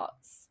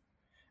parts.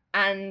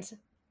 And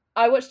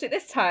I watched it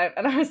this time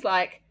and I was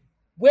like,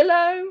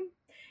 Willow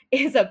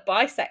is a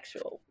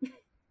bisexual.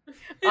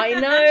 I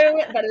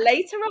know that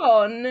later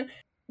on,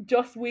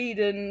 Joss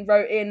Whedon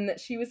wrote in that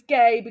she was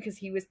gay because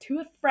he was too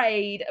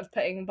afraid of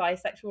putting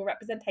bisexual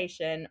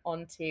representation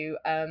onto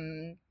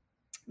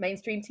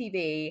mainstream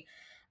TV.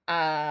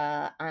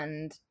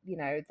 And you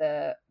know,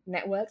 the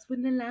networks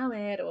wouldn't allow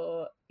it,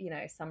 or you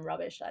know, some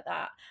rubbish like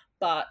that.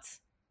 But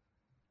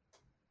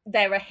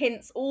there are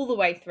hints all the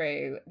way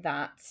through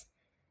that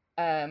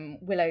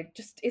Willow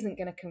just isn't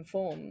going to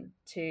conform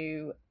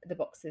to the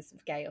boxes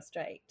of gay or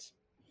straight.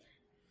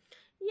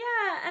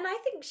 Yeah, and I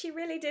think she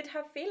really did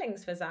have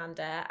feelings for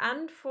Xander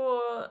and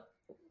for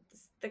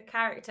the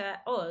character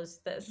Oz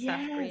that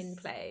Seth Green Yes.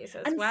 plays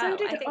as And so well.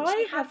 did I think she I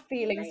had have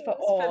feelings for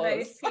feelings for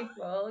those Oz.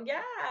 people.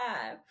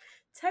 Yeah,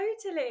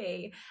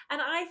 totally.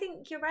 And I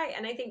think you're right.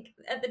 And I think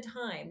at the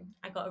time,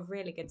 I got a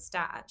really good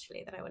stat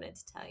actually that I wanted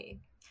to tell you.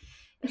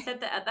 It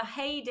said that at the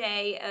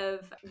heyday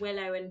of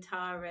Willow and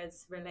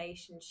Tara's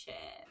relationship,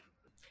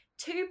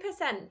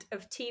 2%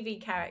 of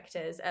TV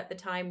characters at the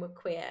time were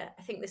queer.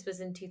 I think this was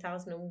in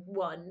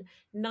 2001,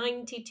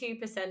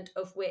 92%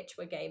 of which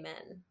were gay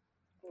men.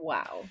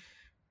 Wow.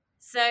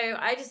 So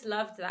I just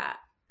loved that.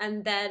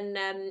 And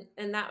then,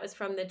 and that was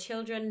from the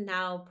Children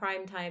Now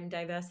Primetime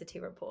Diversity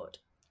Report,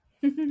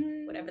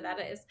 whatever that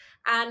is.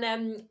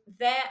 And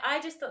there, I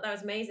just thought that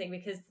was amazing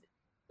because,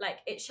 like,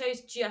 it shows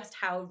just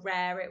how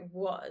rare it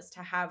was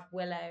to have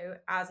Willow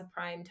as a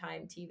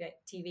primetime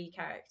TV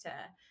character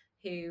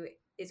who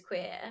is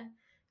queer.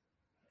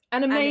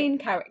 And a And main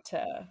it,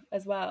 character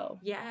as well.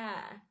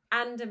 yeah,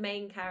 and a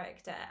main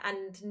character,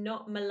 and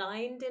not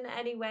maligned in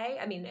any way.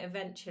 I mean,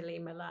 eventually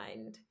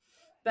maligned,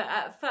 but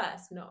at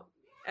first, not.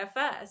 At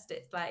first,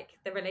 it's like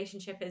the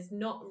relationship is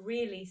not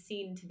really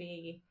seen to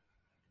be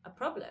a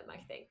problem, I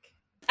think.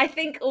 I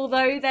think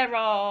although there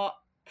are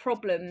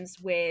problems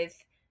with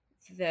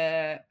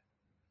the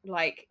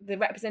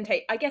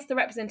representation, I guess the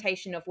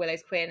representation of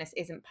Willow's queerness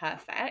isn't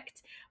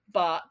perfect,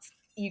 but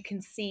you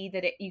can see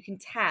that you can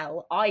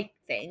tell, I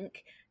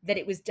think, that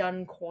it was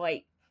done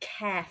quite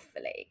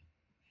carefully.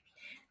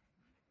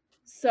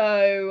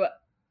 So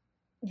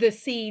the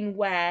scene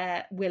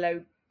where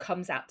Willow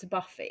comes out to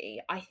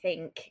Buffy, I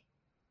think,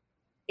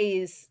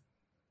 is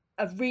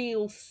a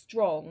real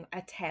strong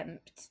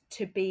attempt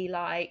to be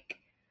like,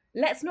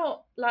 let's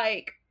not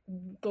like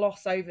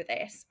gloss over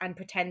this and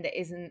pretend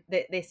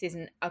that this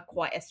isn't a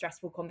quite a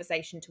stressful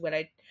conversation for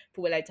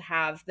Willow to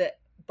have, that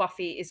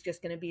Buffy is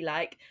just going to be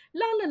like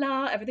la la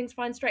la, everything's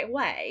fine straight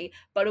away,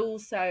 but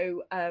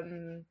also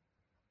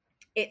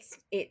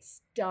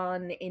it's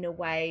done in a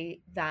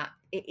way that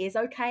it is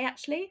okay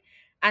actually.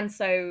 And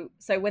so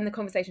when the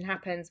conversation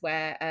happens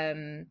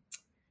where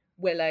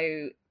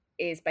Willow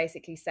is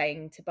basically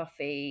saying to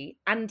Buffy,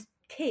 and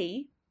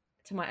key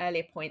to my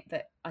earlier point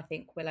that I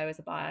think Willow is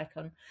a bi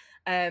icon,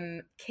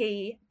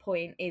 key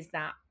point is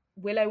that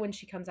Willow, when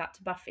she comes out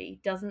to Buffy,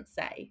 doesn't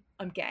say,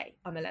 I'm gay,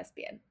 I'm a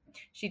lesbian.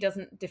 She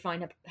doesn't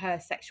define her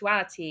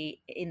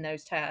sexuality in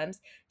those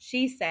terms.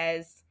 She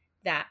says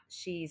that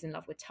she's in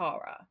love with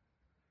Tara.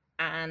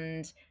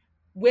 And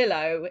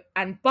Willow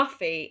and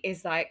Buffy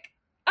is like,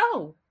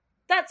 oh,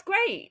 that's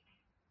great,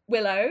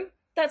 Willow.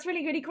 That's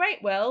really, really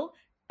great, Will.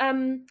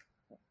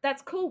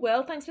 That's cool,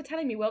 Will. Thanks for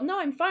telling me, Will. No,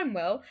 I'm fine,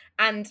 Will.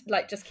 And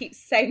like just keeps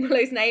saying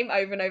Willow's name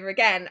over and over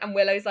again. And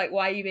Willow's like,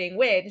 why are you being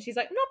weird? And she's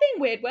like, I'm not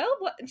being weird, Will.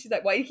 What? And she's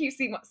like, why do you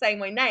keep saying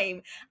my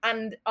name?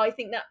 And I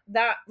think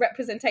that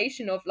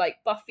representation of like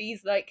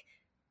Buffy's like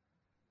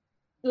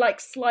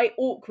slight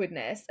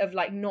awkwardness of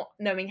like not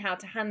knowing how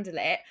to handle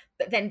it,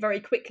 but then very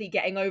quickly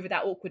getting over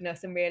that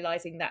awkwardness and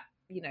realizing that,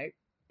 you know,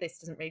 this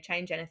doesn't really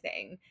change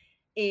anything,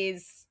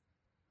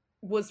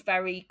 was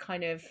very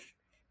kind of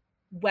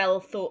well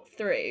thought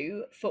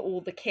through for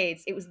all the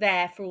kids. It was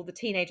there for all the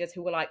teenagers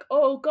who were like,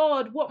 oh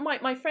God, what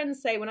might my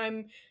friends say when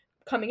I'm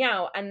coming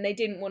out? And they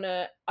didn't want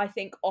to, I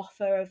think,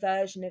 offer a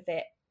version of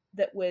it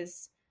that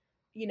was,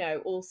 you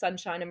know, all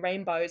sunshine and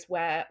rainbows,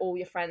 where all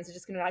your friends are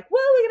just going to be like,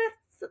 well, we're going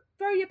to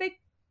throw you a big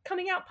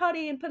coming out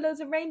party and put loads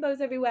of rainbows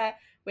everywhere,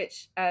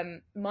 which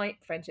my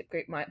friendship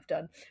group might have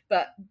done,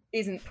 but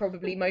isn't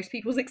probably most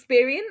people's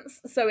experience.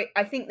 So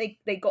I think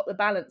they got the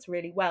balance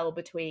really well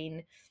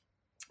between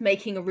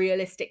making a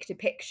realistic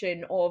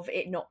depiction of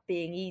it not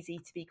being easy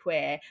to be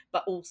queer,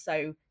 but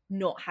also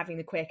not having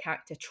the queer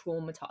character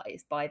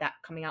traumatized by that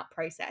coming out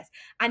process,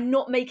 and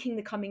not making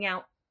the coming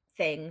out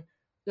thing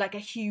like a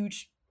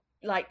huge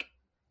like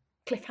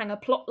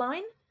cliffhanger plot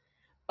line,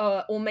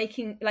 or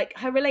making like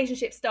her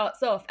relationship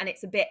starts off and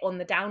it's a bit on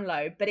the down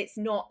low, but it's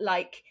not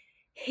like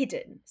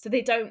hidden. So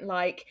they don't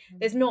like,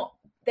 there's not,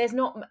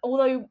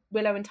 although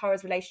Willow and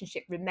Tara's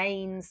relationship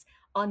remains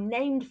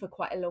unnamed for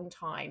quite a long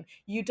time,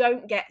 you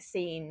don't get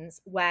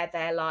scenes where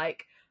they're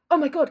like, oh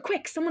my God,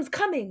 quick, someone's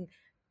coming,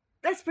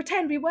 let's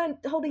pretend we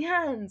weren't holding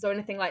hands, or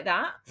anything like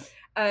that.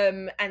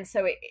 And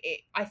so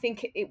I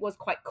think it was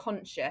quite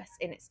conscious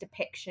in its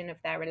depiction of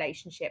their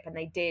relationship, and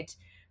they did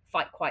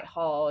fight quite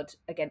hard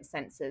against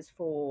censors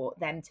for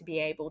them to be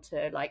able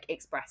to like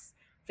express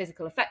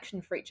physical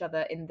affection for each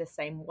other in the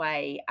same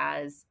way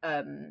as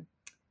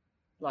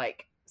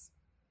like,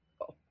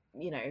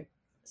 you know,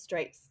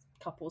 straight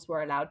couples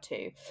were allowed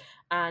to.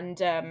 And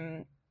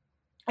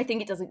I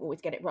think it doesn't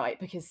always get it right,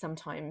 because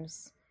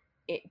sometimes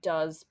it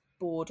does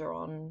border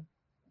on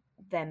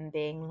them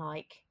being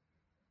like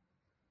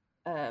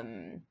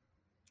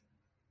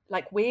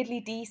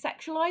weirdly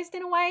desexualized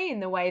in a way, in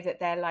the way that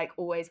they're like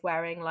always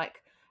wearing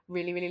like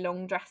really, really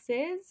long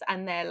dresses,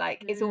 and they're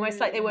like, it's almost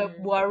like they were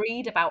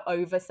worried about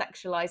over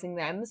sexualizing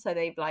them, so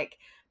they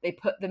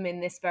put them in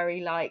this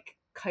very like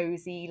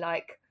cozy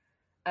like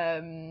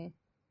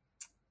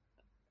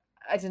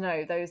I don't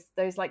know,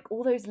 those like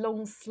all those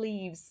long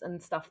sleeves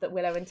and stuff that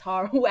Willow and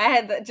Tara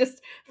wear that just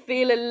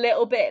feel a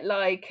little bit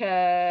like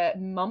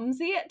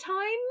mumsy at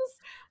times.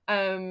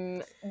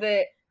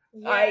 That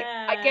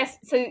I guess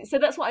so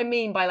that's what I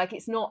mean by like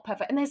it's not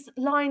perfect. And there's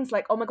lines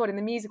like, oh my god, in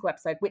the musical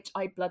episode, which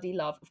I bloody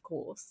love, of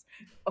course,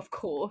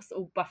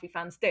 all Buffy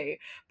fans do.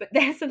 But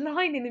there's a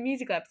line in the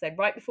musical episode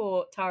right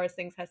before Tara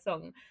sings her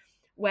song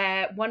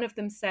where one of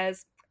them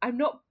says, "I'm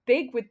not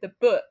big with the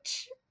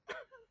butch."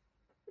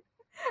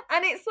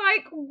 And it's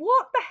like,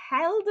 what the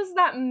hell does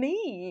that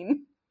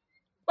mean?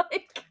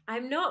 Like,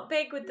 I'm not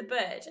big with the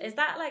butch. Is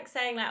that like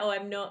saying like, oh,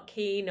 I'm not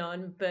keen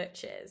on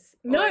butches?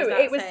 No,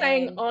 it was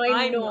saying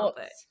I'm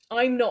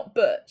not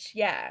butch.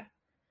 Yeah,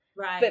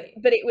 right.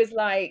 But it was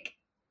like,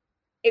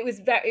 it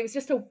was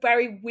just a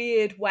very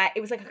weird way.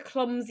 It was like a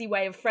clumsy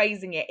way of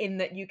phrasing it, in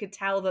that you could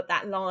tell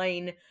that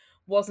line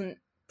wasn't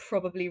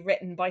probably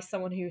written by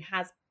someone who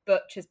has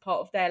butch as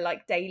part of their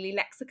like daily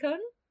lexicon.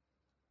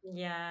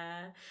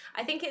 Yeah,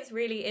 I think it's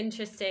really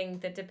interesting,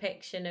 the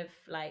depiction of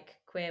like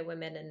queer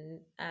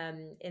women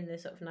and in the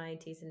sort of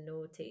 90s and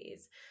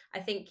noughties. I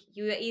think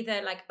you were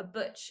either like a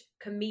butch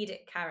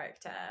comedic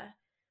character,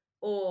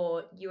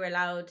 or you were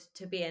allowed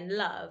to be in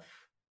love,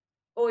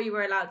 or you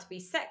were allowed to be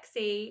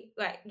sexy.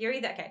 Like you're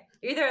either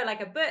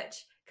like a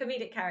butch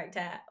comedic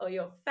character, or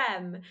you're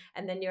femme,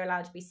 and then you're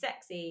allowed to be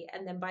sexy,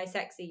 and then by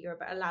sexy you're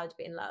allowed to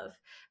be in love.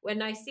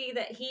 When I see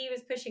that he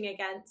was pushing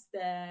against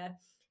the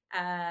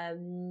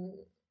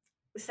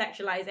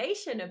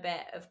sexualization a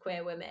bit of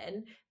queer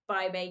women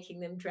by making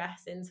them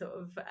dress in sort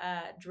of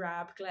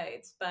drab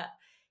clothes, but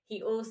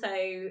he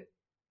also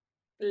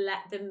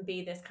let them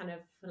be this kind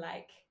of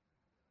like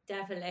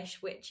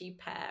devilish witchy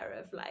pair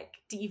of like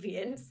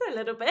deviance a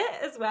little bit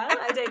as well.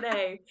 I don't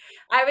know.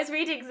 I was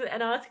reading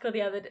an article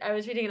about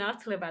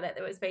it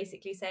that was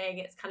basically saying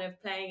it's kind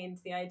of playing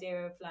into the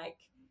idea of like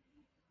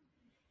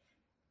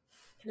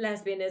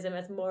lesbianism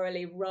as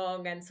morally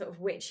wrong and sort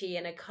of witchy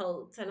and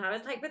occult, and I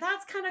was like, but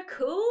that's kind of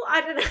cool. I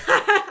don't know.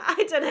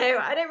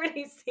 I don't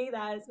really see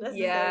that as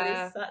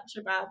necessarily such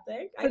a bad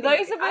thing. For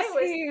those of us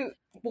who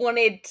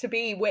wanted to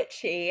be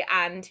witchy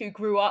and who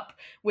grew up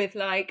with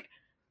like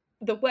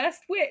The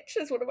Worst Witch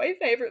as one of my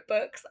favorite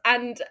books,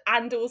 and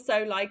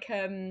also like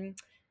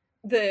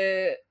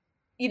the,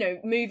 you know,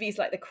 movies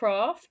like The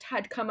Craft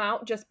had come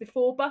out just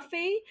before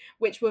Buffy,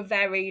 which were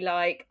very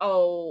like,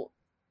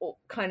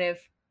 kind of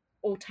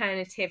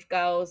alternative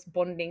girls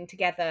bonding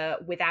together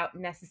without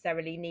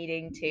necessarily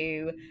needing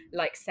to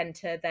like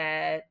center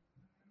their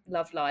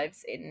love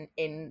lives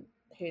in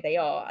who they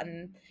are.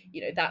 And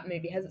you know, that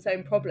movie has its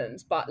own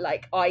problems, but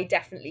like I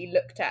definitely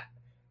looked at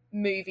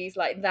movies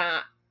like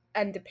that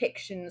and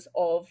depictions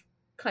of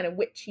kind of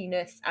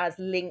witchiness as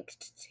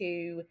linked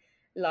to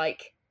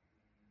like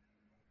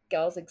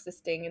girls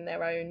existing in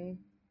their own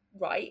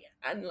right,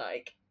 and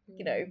like,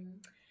 you know,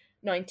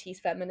 90s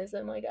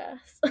feminism, I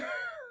guess.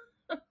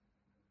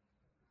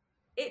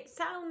 It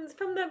sounds,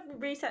 from the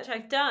research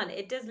I've done,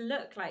 it does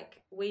look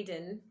like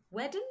Whedon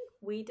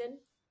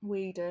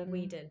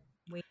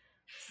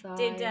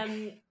did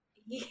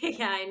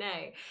yeah, I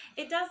know.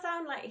 It does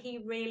sound like he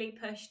really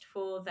pushed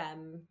for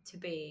them to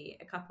be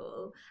a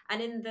couple.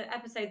 And in the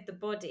episode The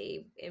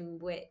Body, in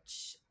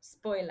which,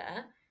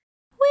 spoiler,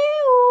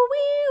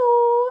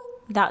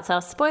 that's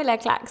our spoiler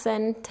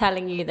klaxon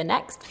telling you the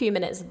next few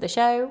minutes of the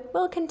show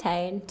will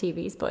contain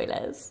TV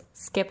spoilers.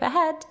 Skip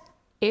ahead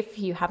if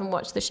you haven't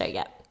watched the show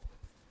yet.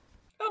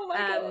 Oh my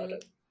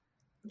god.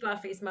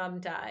 Buffy's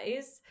mum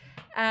dies.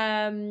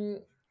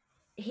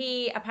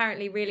 He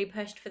apparently really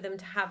pushed for them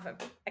to have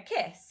a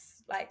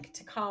kiss, like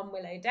to calm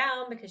Willow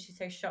down, because she's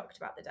so shocked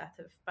about the death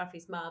of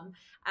Buffy's mum.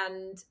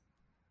 And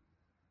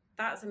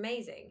that's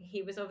amazing.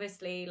 He was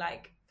obviously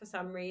like, for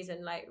some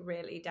reason, like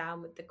really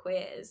down with the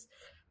queers.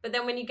 But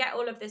then when you get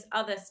all of this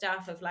other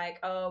stuff of like,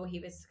 oh,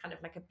 he was kind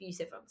of like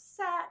abusive on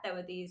set, there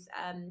were these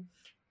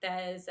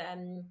there's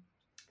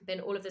been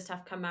all of the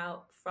stuff come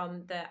out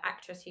from the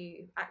actor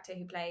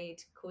who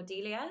played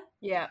Cordelia.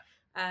 Yeah.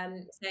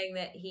 Saying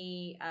that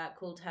he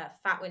called her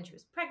fat when she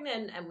was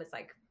pregnant, and was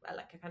like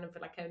a kind of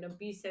like an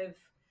abusive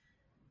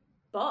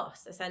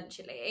boss,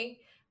 essentially.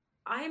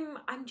 I'm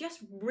just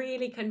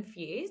really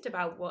confused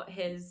about where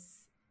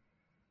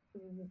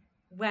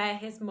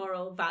his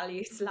moral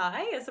values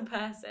lie as a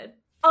person.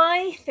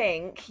 I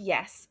think,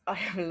 yes, I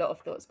have a lot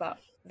of thoughts about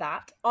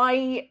that.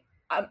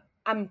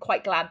 I'm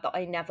quite glad that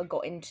I never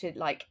got into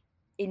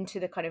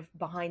the kind of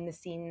behind the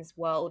scenes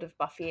world of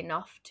Buffy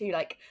enough to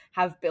like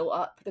have built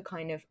up the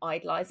kind of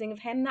idolizing of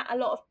him that a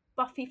lot of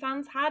Buffy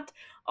fans had.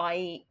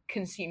 I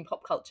consume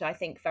pop culture, I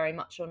think, very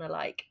much on a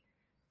like,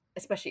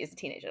 especially as a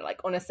teenager,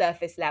 like on a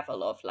surface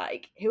level of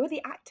like, who are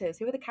the actors,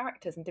 who are the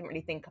characters, and didn't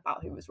really think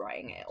about who was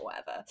writing it or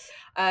whatever.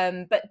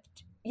 But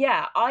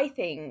yeah, I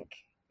think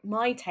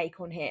my take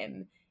on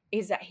him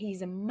is that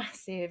he's a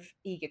massive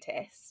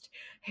egotist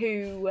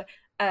who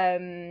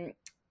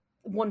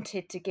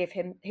wanted to give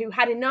him, who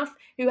has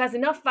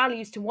enough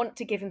values to want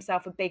to give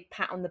himself a big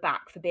pat on the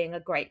back for being a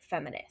great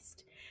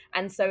feminist.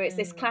 And so it's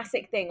this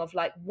classic thing of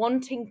like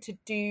wanting to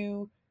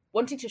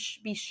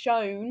be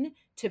shown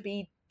to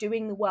be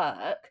doing the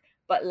work,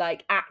 but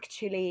like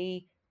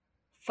actually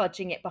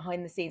fudging it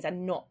behind the scenes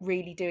and not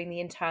really doing the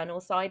internal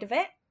side of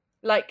it.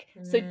 Like,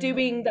 so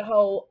doing the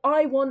whole,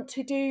 I want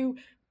to do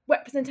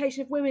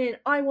representation of women,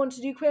 I want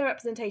to do queer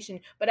representation,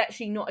 but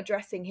actually not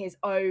addressing his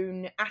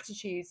own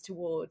attitudes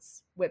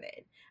towards women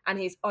and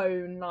his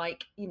own,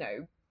 like, you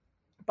know,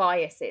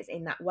 biases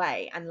in that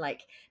way, and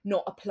like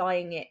not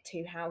applying it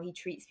to how he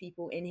treats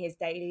people in his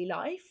daily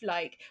life,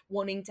 like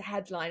wanting to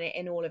headline it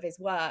in all of his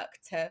work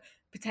to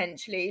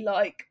potentially,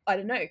 like, I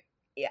don't know,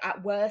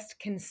 at worst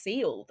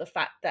conceal the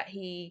fact that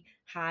he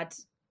had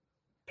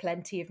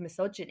plenty of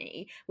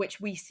misogyny, which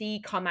we see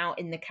come out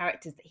in the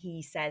characters that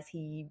he says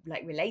he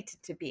like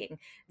related to, being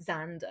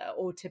Xander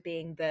or to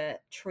being the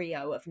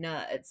trio of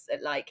nerds.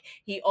 Like,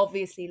 he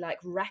obviously like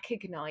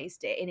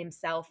recognized it in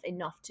himself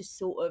enough to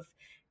sort of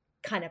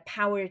kind of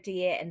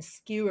parody it and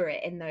skewer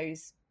it in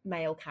those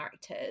male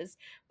characters,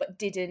 but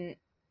didn't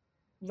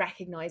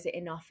recognize it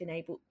enough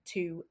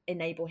to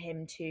enable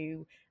him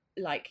to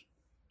like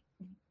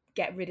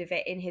get rid of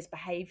it in his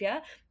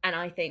behavior. And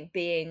I think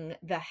being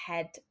the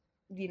head,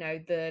 you know,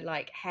 the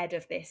like head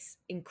of this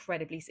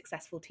incredibly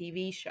successful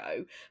TV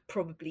show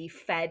probably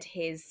fed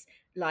his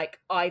like,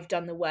 I've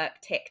done the work,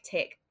 tick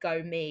tick,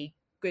 go me,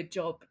 good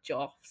job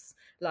Joss,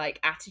 like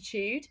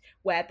attitude,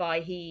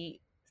 whereby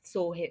he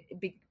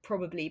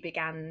probably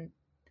began,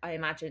 I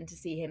imagine, to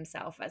see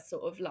himself as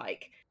sort of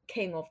like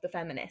king of the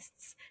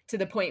feminists, to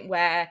the point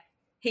where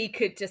he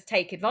could just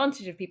take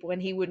advantage of people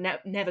and he would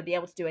never be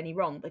able to do any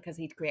wrong because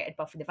he'd created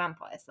Buffy the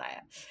Vampire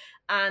Slayer.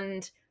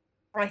 And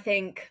I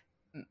think,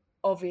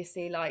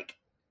 obviously, like,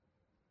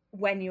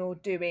 when you're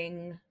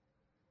doing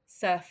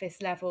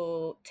surface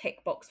level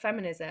tick box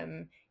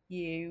feminism,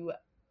 you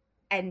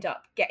end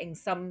up getting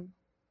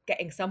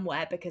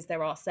somewhere, because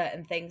there are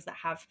certain things that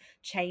have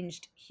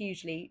changed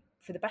hugely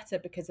for the better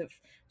because of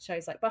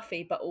shows like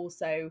Buffy, but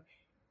also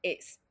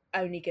it's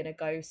only going to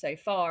go so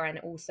far, and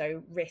it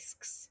also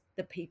risks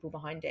the people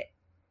behind it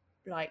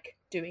like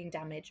doing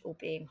damage or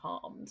being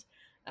harmed,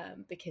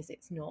 because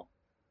it's not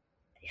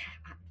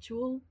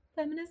actual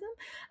feminism.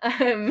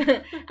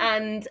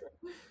 And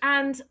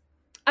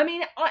I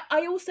mean,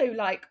 I also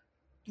like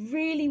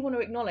really want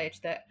to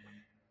acknowledge that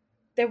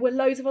there were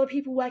loads of other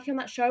people working on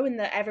that show, and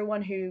that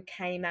everyone who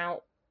came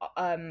out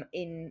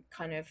in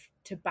kind of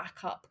to back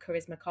up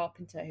Charisma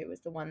Carpenter, who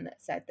was the one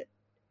that said that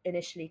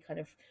initially kind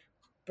of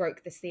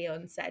broke the seal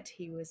and said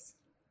he was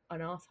an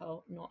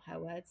arsehole, not her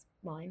words,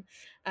 mine.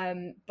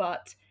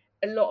 But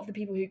a lot of the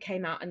people who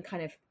came out and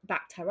kind of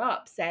backed her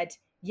up said,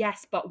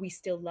 yes, but we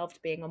still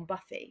loved being on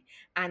Buffy,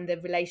 and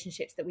the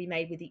relationships that we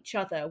made with each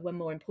other were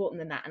more important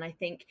than that. And I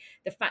think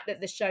the fact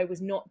that the show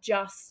was not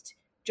just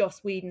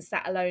Joss Whedon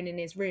sat alone in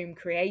his room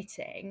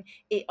creating,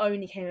 it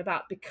only came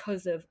about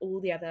because of all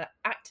the other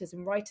actors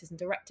and writers and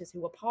directors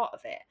who were part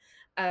of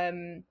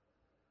it.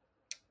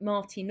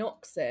 Marty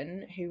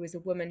Noxon, who was a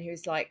woman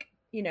who's like,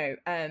 you know,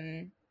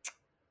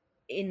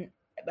 in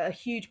a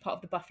huge part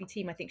of the Buffy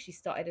team. I think she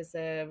started as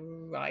a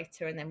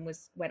writer and then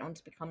went on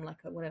to become like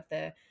one of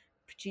the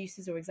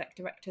producers or exec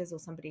directors or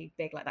somebody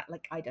big like that.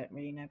 Like, I don't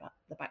really know about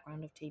the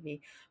background of TV,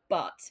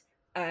 but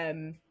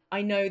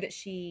I know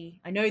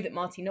that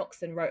Marty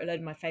Noxon wrote a load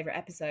of my favorite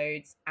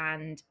episodes,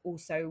 and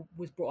also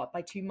was brought up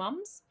by two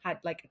mums, had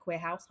like a queer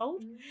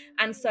household.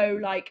 And so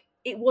like,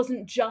 it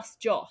wasn't just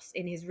Joss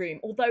in his room,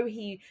 although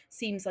he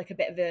seems like a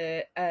bit of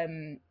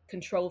a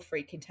control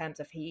freak in terms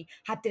of he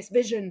had this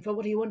vision for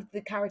what he wanted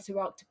the character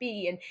arc to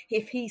be, and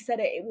if he said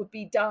it, it would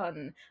be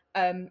done.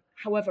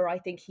 However, I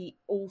think he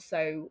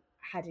also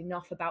had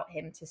enough about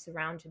him to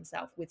surround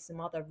himself with some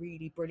other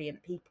really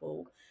brilliant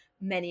people,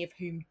 many of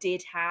whom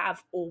did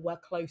have or were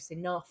close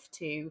enough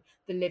to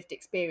the lived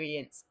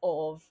experience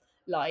of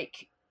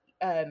like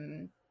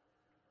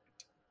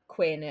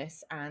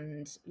queerness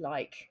and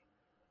like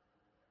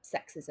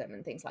sexism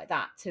and things like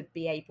that, to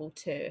be able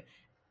to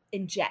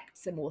inject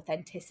some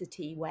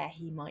authenticity where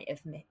he might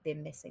have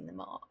been missing the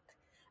mark.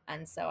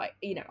 And so I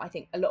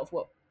think a lot of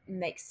what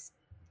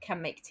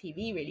can make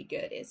TV really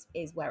good is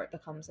where it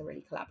becomes a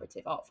really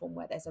collaborative art form,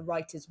 where there's a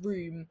writer's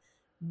room,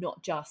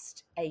 not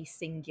just a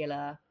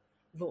singular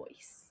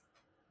voice.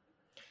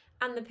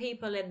 And the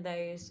people in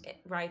those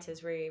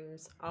writers'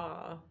 rooms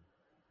are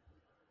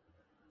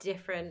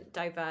different,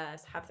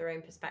 diverse, have their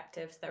own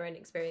perspectives, their own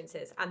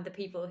experiences, and the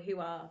people who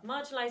are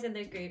marginalized in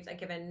those groups are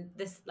given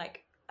this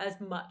like as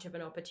much of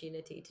an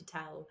opportunity to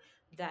tell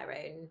their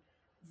own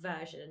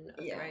version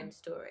of their own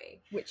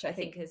story, which I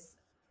think is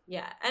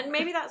and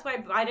maybe that's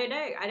why I don't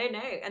know,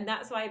 and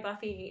that's why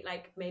Buffy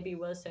like maybe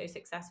was so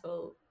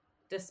successful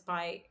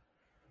despite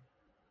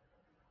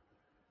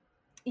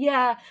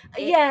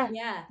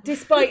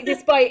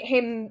despite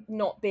him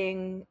not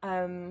being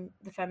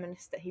the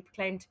feminist that he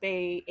proclaimed to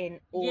be in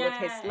all of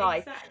his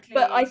life. Exactly.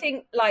 But I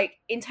think like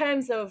in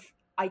terms of,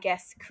 I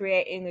guess,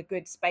 creating a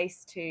good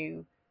space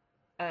to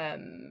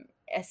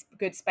a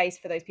good space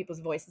for those people's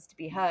voices to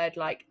be heard.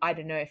 Like, I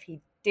don't know if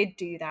he did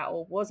do that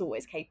or was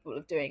always capable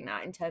of doing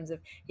that, in terms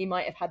of he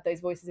might have had those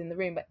voices in the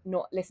room but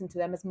not listened to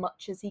them as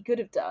much as he could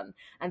have done,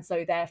 and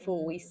so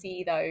therefore we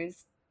see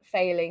those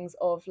failings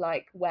of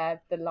like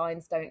where the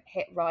lines don't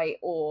hit right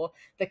or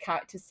the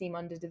characters seem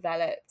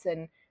underdeveloped.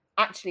 And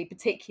actually,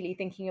 particularly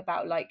thinking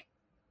about like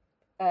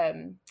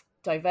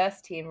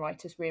diversity in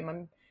writers'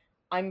 room,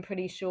 I'm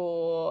pretty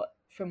sure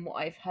from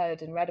what I've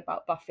heard and read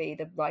about Buffy,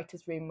 the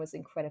writers' room was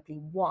incredibly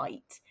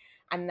white,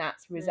 and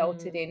that's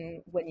resulted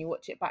in, when you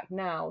watch it back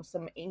now,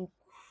 some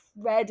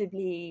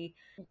incredibly,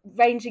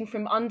 ranging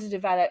from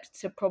underdeveloped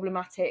to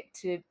problematic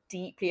to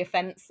deeply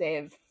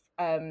offensive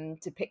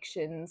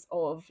depictions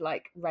of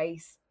like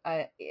race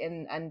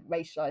and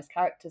racialized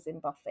characters in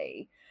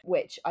Buffy,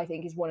 which I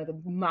think is one of the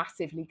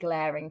massively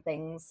glaring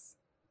things,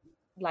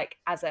 like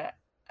as a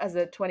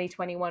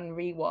 2021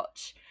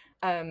 rewatch,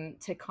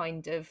 to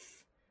kind of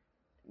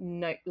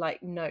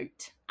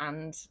note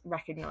and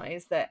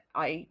recognize that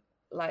I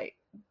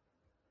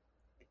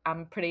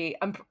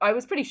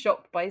was pretty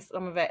shocked by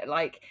some of it,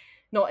 like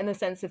not in the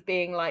sense of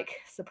being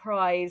like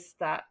surprised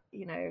that,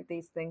 you know,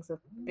 these things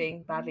are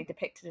being badly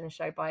depicted in a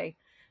show by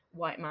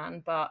white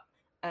man, but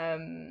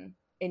in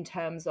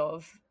terms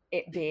of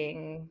it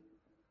being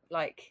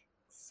like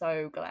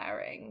so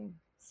glaring.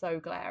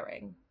 Yeah,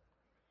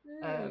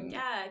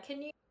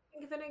 can you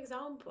think of an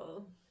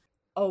example?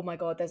 Oh my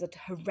god, there's a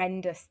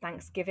horrendous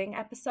Thanksgiving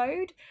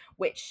episode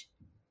which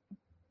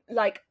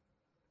like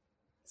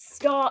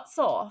starts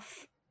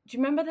off. Do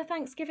you remember the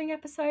Thanksgiving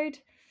episode?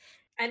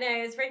 I know,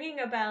 it's ringing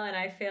a bell and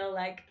I feel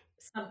like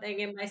something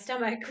in my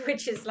stomach,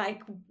 which is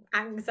like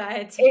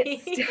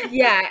anxiety.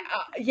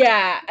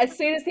 Yeah. As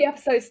soon as the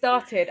episode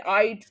started,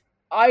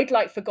 I'd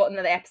like forgotten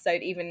the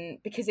episode, even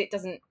because it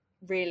doesn't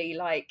really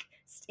like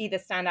either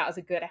stand out as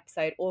a good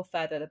episode or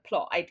further the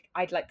plot.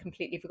 I'd like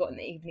completely forgotten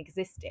that it even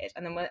existed.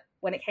 And then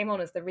when it came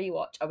on as the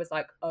rewatch, I was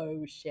like,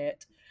 oh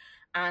shit.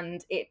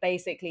 And it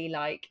basically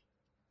like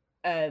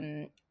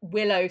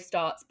Willow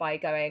starts by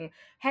going,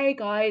 hey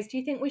guys, do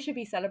you think we should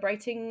be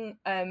celebrating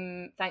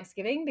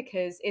Thanksgiving,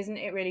 because isn't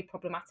it really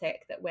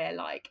problematic that we're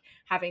like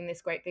having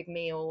this great big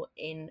meal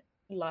in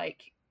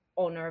like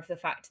honor of the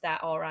fact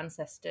that our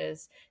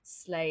ancestors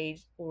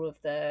slayed all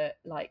of the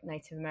like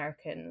Native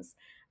Americans?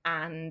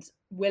 And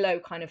Willow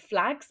kind of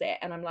flags it,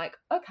 and I'm like,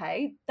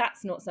 okay,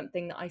 that's not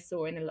something that I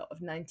saw in a lot of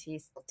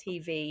 90s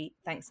TV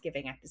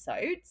Thanksgiving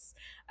episodes.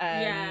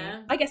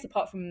 Yeah. I guess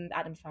apart from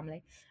Addams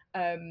Family,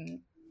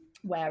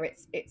 where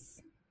it's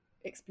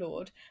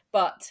explored.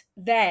 But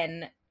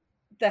then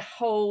the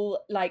whole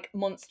like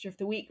monster of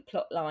the week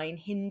plot line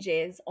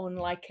hinges on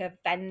like a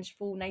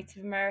vengeful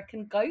Native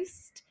American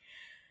ghost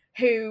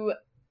who,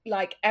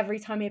 like, every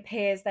time he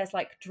appears there's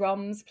like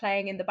drums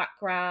playing in the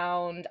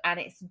background, and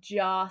it's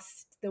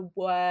just the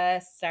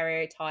worst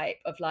stereotype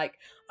of like,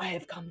 I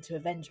have come to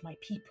avenge my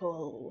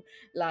people.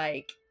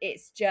 Like,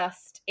 it's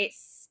just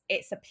it's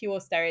a pure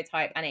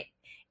stereotype, and it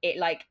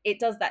like it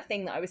does that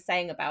thing that I was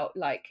saying about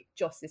like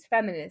Joss's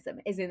feminism,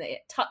 is in that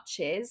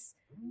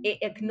it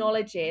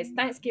acknowledges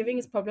Thanksgiving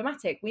is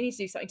problematic, we need to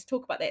do something to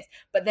talk about this,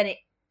 but then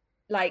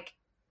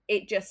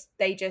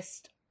they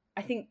just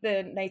I think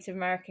the Native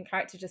American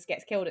character just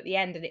gets killed at the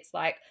end, and it's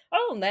like,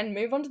 oh, and then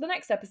move on to the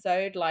next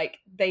episode. Like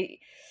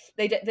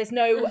there's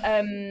no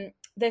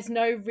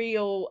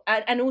real,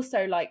 and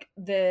also like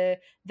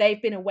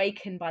they've been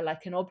awakened by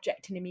like an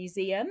object in a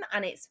museum,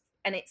 and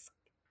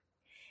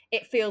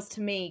it feels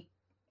to me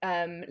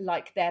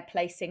like they're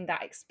placing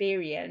that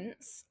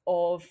experience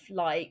of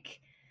like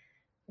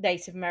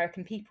Native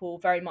American people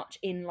very much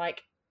in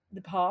like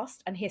the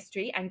past and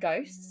history and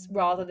ghosts,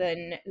 rather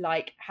than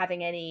like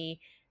having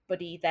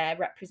anybody there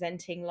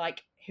representing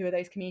like who are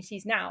those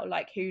communities now,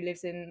 like who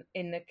lives in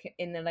the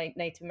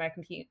Native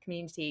American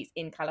communities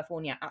in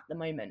California at the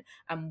moment,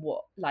 and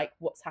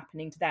what's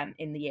happening to them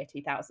in the year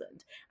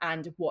 2000,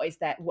 and what is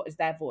their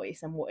voice,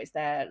 and what is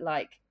their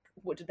like,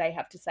 what do they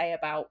have to say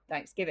about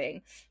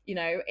Thanksgiving? You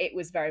know, it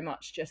was very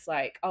much just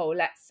like, oh,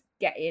 let's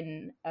get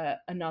in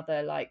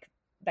another like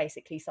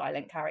basically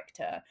silent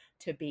character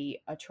to be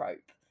a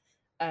trope.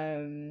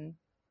 And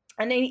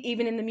then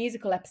even in the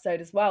musical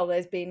episode as well,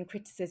 there's been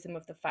criticism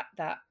of the fact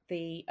that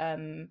the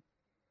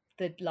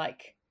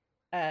like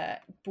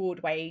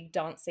Broadway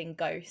dancing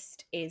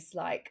ghost is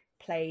like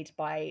played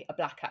by a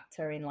black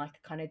actor in like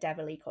a kind of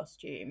devilly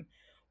costume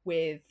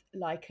with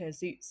like a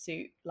zoot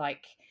suit,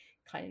 like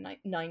kind of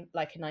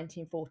like a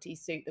 1940s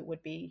suit that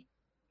would be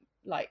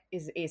like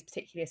is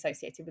particularly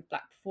associated with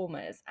black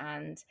performers,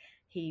 and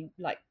he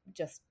like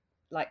just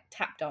like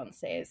tap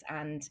dances,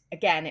 and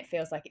again it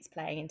feels like it's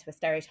playing into a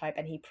stereotype,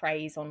 and he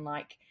preys on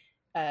like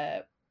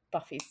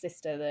Buffy's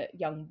sister, the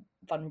young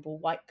vulnerable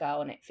white girl,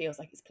 and it feels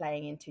like it's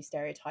playing into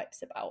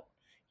stereotypes about,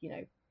 you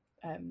know,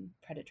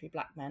 predatory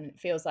black men. It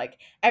feels like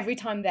every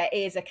time there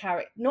is a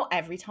character, not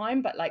every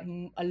time, but like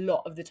a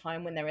lot of the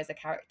time when there is a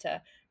character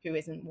who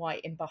isn't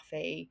white in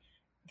Buffy,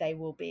 they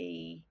will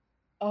be,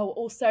 oh,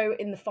 also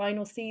in the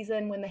final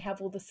season when they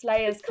have all the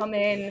Slayers come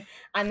in,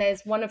 and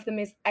there's one of them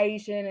is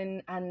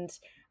Asian, and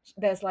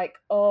there's like,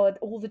 oh,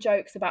 all the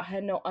jokes about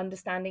her not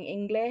understanding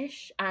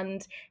English,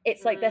 and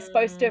it's like they're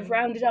supposed to have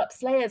rounded up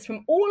slayers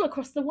from all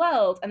across the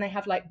world, and they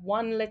have like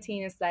one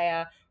Latina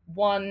slayer,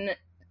 one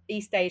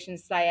East Asian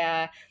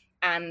slayer,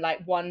 and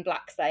like one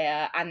black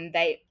slayer, and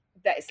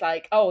it's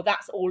like, oh,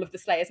 that's all of the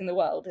slayers in the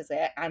world, is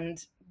it?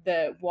 And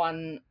the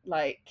one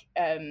like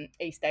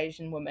East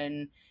Asian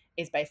woman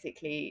is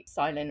basically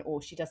silent,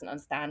 or she doesn't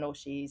understand, or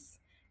she's,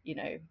 you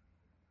know,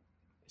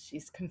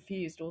 she's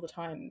confused all the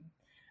time.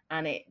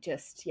 And it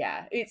just,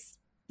 yeah, it's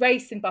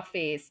race in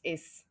Buffy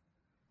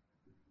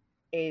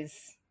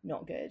is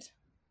not good.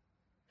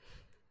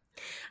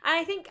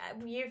 I think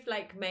you've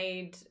like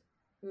made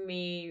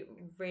me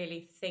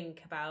really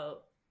think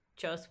about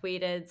Joss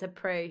Whedon's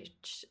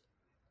approach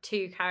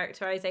to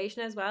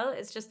characterization as well.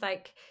 It's just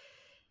like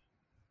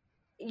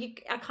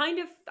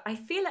I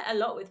feel it a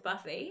lot with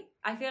Buffy.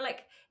 I feel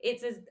like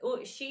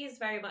she's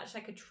very much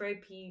like a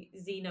tropey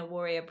Xena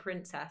warrior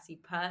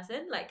princessy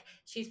person. Like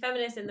she's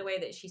feminist in the way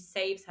that she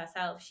saves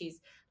herself. She's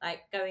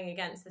like going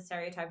against the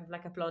stereotype of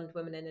like a blonde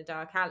woman in a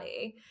dark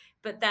alley.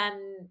 But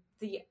then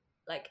the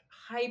like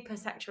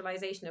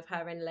hypersexualization of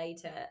her in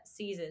later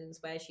seasons,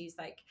 where she's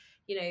like,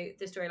 you know,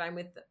 the storyline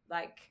with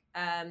like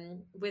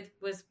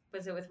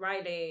was it with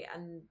Riley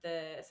and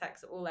the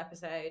sex all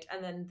episode,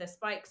 and then the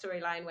Spike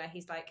storyline where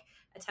he's like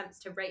attempts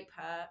to rape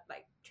her,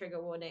 like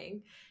trigger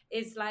warning,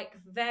 is like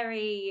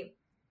very,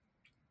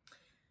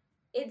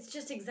 it's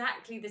just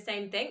exactly the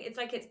same thing. It's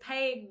like it's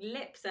paying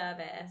lip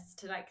service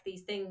to like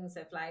these things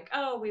of like,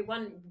 oh, we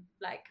want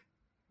like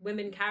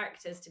women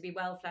characters to be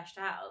well fleshed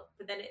out,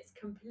 but then it's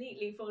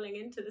completely falling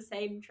into the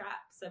same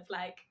traps of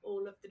like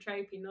all of the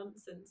tropey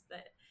nonsense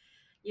that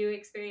you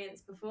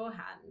experience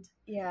beforehand.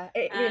 Yeah,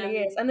 it really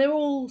is. And they're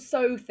all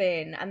so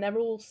thin, and they're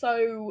all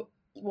so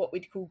what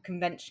we'd call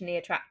conventionally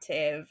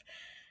attractive.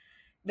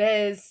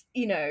 There's,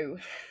 you know,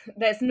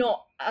 there's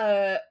not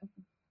a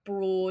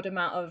broad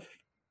amount of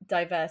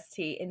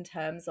diversity in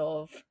terms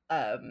of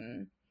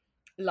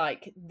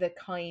like the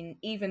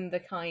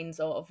kinds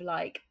of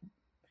like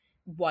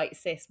white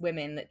cis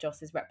women that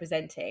Joss is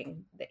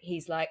representing, that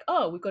he's like,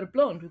 oh, we've got a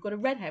blonde, we've got a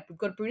redhead, we've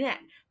got a brunette,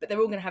 but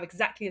they're all going to have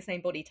exactly the same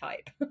body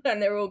type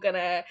and they're all going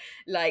to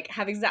like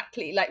have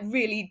exactly like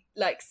really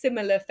like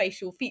similar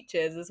facial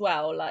features as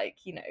well. Like,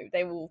 you know,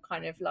 they all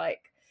kind of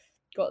like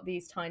got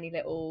these tiny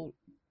little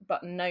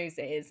button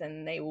noses,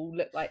 and they all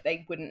look like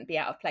they wouldn't be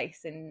out of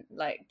place in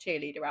like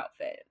cheerleader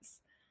outfits.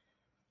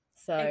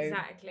 So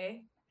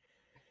exactly,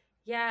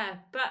 yeah.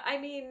 But I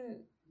mean,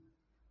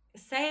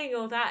 saying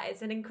all that,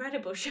 it's an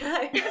incredible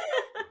show.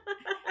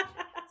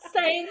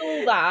 saying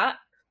all that,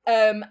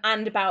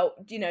 and about,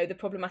 you know, the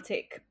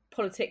problematic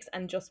politics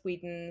and Joss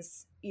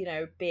Whedon's, you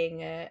know,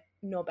 being a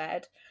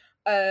knobhead,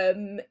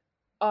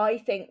 I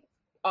think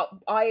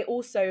I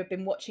also have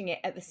been watching it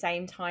at the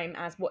same time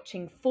as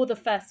watching for the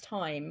first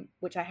time,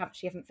 which I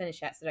actually haven't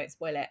finished yet, so don't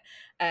spoil it,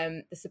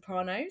 The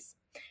Sopranos.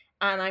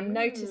 And I'm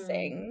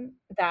noticing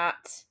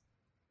that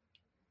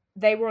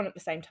they were on at the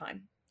same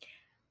time.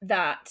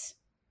 That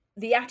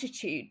the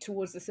attitude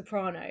towards The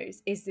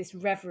Sopranos is this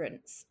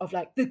reverence of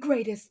like the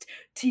greatest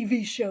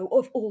TV show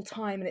of all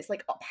time, and it's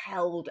like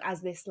upheld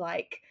as this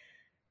like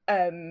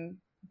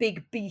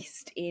big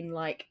beast in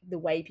like the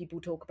way people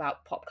talk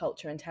about pop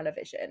culture and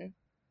television.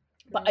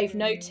 But I've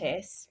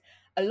noticed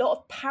a lot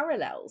of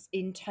parallels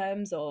in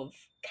terms of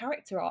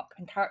character arc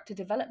and character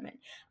development,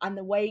 and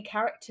the way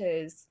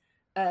characters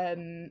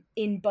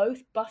in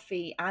both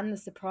Buffy and The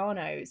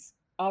Sopranos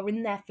are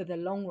in there for the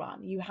long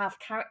run. You have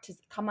characters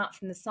that come out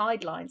from the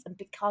sidelines and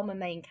become a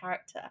main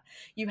character.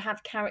 You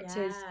have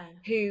characters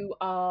who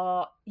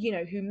are, you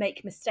know, who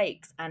make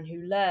mistakes and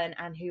who learn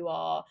and who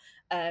are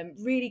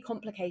really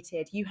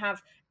complicated. You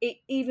have it,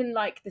 even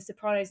like The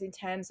Sopranos, in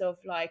terms of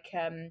like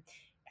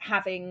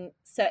having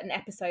certain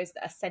episodes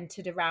that are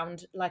centered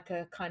around like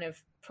a kind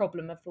of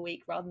problem of the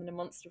week rather than a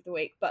monster of the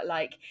week. But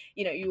like,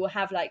 you know, you will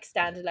have like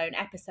standalone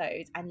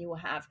episodes, and you will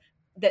have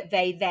that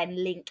they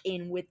then link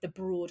in with the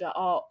broader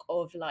arc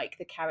of like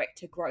the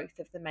character growth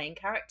of the main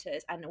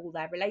characters, and all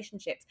their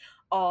relationships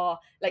are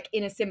like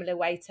in a similar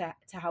way to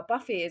how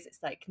Buffy is.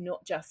 It's like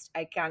not just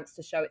a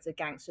gangster show, it's a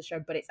gangster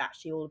show, but it's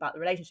actually all about the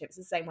relationships.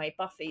 It's the same way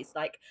Buffy's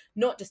like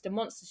not just a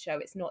monster show,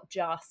 it's not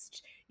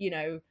just, you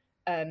know,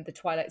 the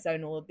Twilight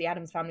Zone or the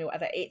Addams Family or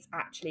whatever. It's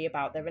actually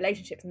about their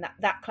relationships, and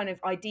that kind of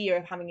idea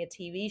of having a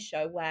TV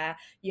show where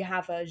you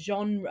have a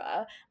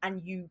genre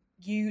and you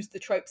use the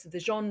tropes of the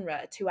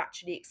genre to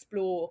actually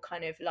explore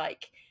kind of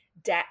like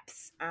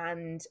depths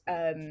and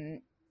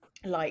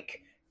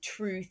like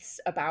truths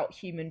about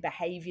human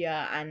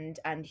behavior and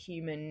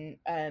human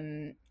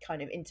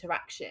kind of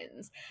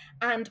interactions.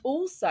 And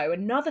also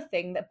another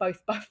thing that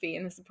both Buffy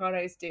and The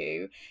Sopranos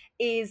do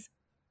is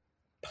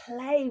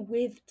play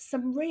with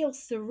some real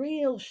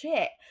surreal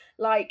shit,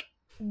 like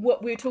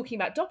what we were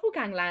talking about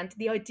Doppelgangland,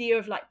 the idea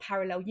of like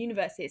parallel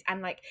universes,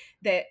 and like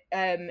the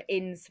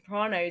in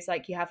Sopranos,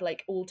 like you have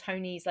like all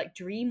Tony's like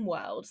dream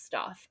world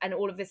stuff, and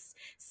all of this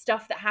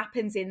stuff that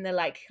happens in the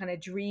like kind of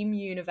dream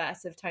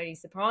universe of Tony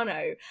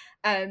Soprano,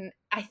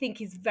 I think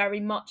is very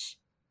much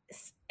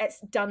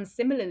it's done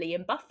similarly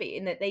in Buffy,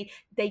 in that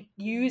they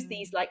use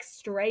these like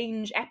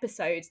strange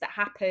episodes that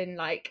happen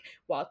like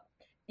while,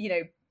 you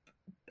know,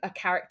 a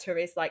character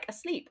is like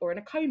asleep or in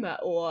a coma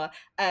or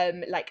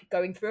like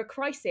going through a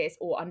crisis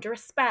or under a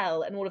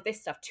spell, and all of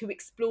this stuff, to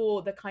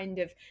explore the kind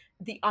of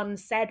the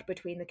unsaid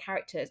between the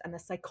characters and the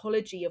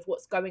psychology of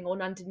what's going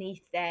on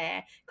underneath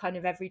their kind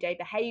of everyday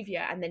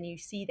behavior. And then you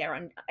see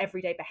their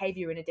everyday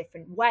behavior in a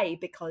different way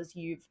because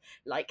you've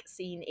like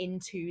seen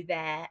into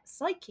their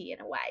psyche in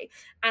a way.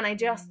 And I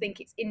just think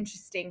it's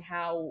interesting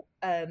how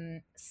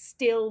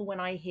still when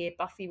I hear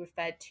Buffy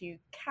referred to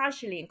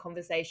casually in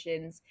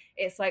conversations,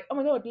 it's like, oh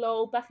my god,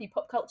 lol, Buffy,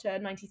 pop culture,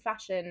 90s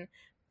fashion.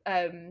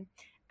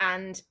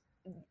 And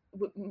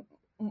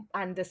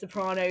The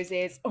Sopranos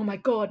is, oh my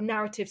god,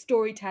 narrative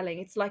storytelling,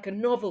 it's like a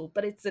novel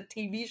but it's a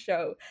TV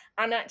show.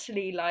 And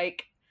actually,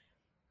 like,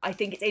 I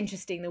think it's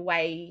interesting the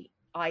way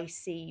I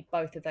see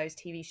both of those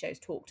TV shows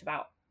talked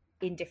about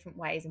in different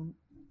ways. And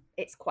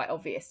it's quite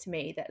obvious to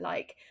me that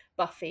like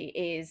Buffy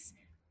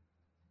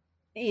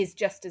is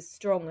just as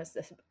strong as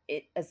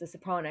the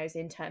Sopranos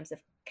in terms of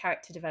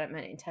character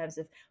development, in terms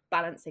of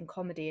balancing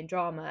comedy and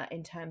drama,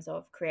 in terms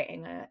of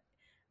creating a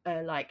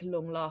like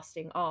long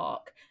lasting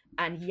arc,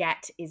 and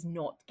yet is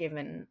not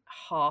given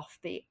half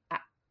the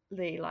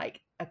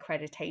like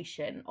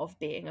accreditation of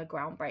being a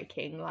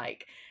groundbreaking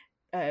like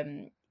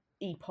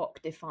epoch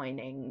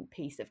defining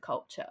piece of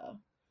culture.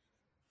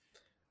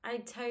 I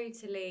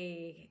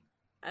totally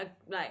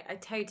I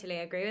totally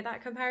agree with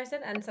that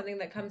comparison. And something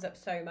that comes up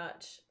so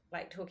much,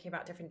 like talking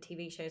about different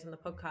TV shows on the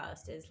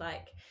podcast, is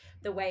like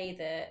the way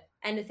that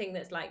anything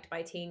that's liked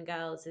by teen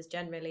girls is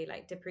generally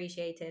like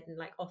depreciated and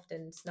like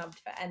often snubbed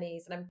for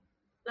Emmys. And I'm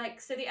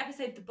like, so the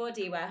episode The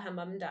Body, where her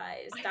mum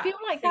dies, I feel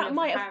like that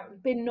might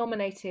have been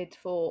nominated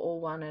for or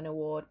won an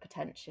award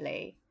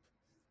potentially.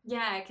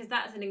 Yeah, because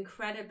that's an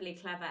incredibly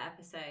clever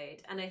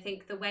episode. And I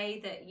think the way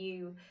that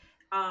you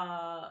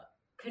are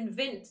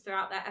convinced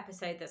throughout that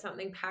episode that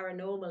something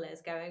paranormal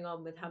is going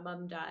on with her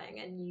mum dying,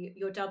 and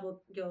you're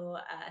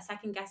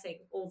second guessing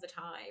all the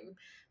time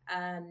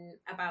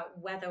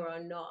about whether or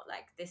not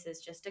like this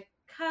is just a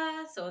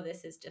curse or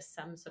this is just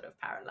some sort of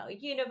parallel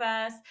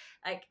universe,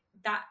 like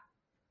that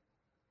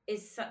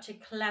is such a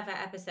clever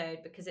episode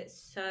because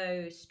it's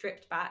so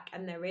stripped back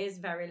and there is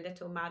very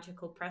little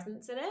magical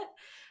presence in it.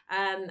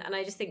 And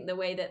I just think the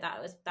way that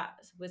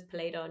was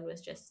played on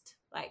was just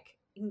like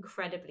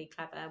incredibly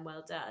clever and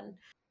well done.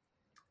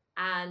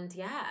 And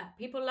yeah,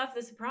 people love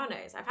The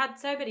Sopranos. I've had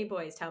so many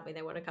boys tell me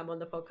they want to come on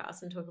the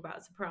podcast and talk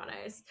about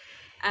Sopranos.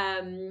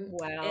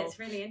 Wow, it's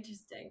really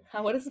interesting.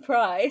 What a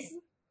surprise.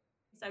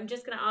 So I'm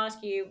just going to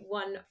ask you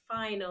one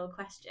final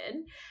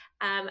question,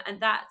 and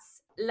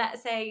that's,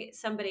 let's say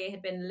somebody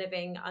had been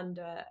living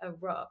under a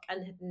rock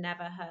and had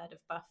never heard of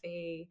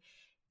Buffy,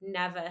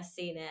 never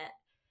seen it,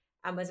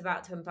 and was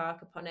about to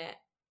embark upon it.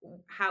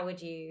 How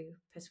would you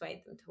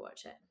persuade them to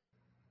watch it?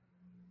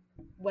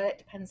 Well, it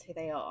depends who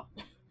they are,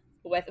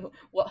 what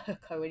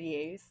hook I would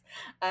use.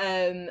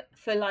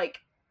 For like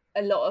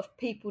a lot of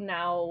people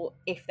now,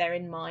 if they're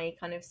in my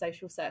kind of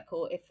social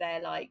circle, if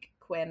they're like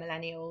queer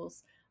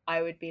millennials,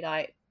 I would be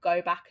like,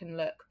 go back and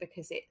look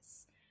because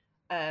it's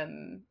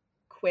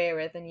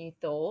queerer than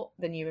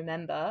you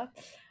remember.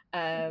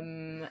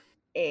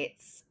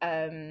 It's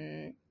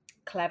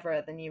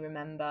cleverer than you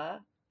remember.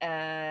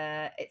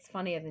 It's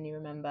funnier than you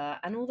remember,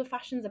 and all the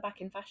fashions are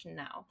back in fashion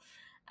now.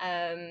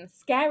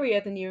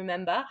 Scarier than you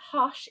remember.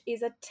 Hush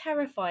is a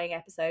terrifying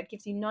episode,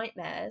 gives you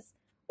nightmares.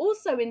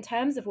 Also, in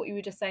terms of what you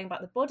were just saying about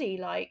The Body,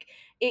 like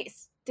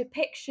it's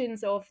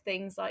depictions of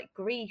things like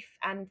grief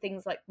and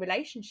things like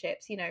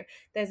relationships. You know,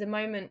 there's a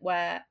moment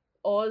where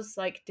Oz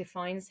like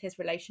defines his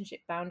relationship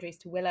boundaries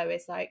to Willow.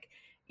 It's like,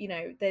 you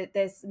know,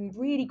 there's some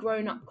really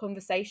grown up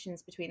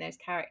conversations between those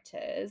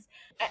characters.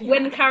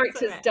 When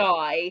characters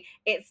die,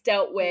 it's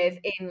dealt with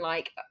in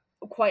like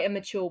quite a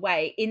mature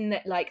way, in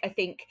that like I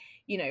think,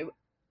 you know,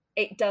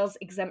 it does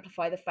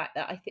exemplify the fact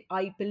that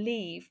I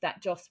believe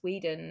that Joss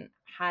Whedon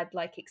had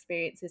like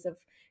experiences of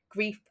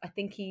grief. I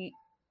think he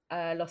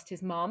lost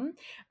his mum,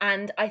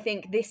 and I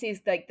think this is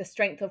like the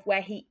strength of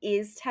where he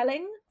is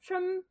telling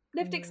from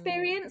lived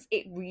experience.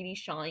 It really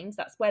shines.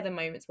 That's where the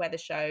moments where the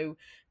show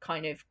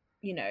kind of,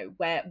 you know,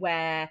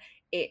 where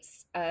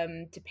it's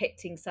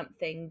depicting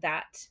something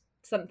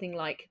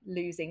like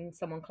losing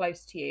someone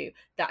close to you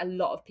that a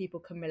lot of people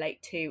can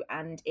relate to,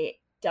 and it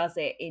does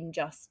it in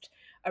just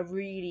a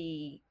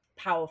really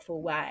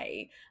powerful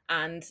way.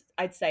 And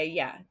I'd say,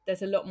 yeah,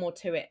 there's a lot more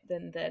to it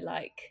than the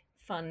like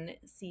fun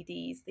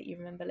CDs that you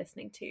remember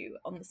listening to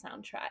on the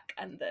soundtrack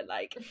and the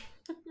like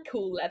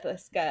cool leather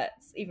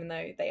skirts, even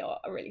though they are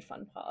a really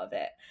fun part of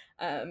it.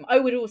 I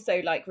would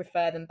also like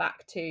refer them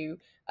back to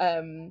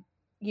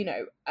you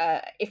know,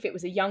 if it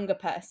was a younger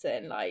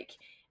person, like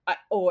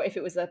or if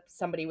it was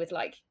somebody with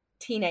like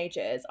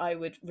teenagers, I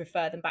would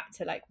refer them back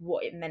to like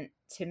what it meant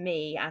to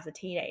me as a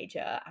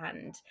teenager,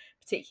 and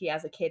particularly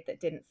as a kid that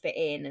didn't fit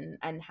in,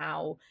 and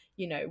how,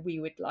 you know, we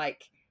would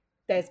like,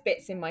 there's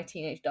bits in my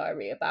teenage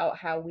diary about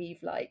how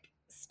we've like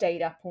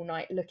stayed up all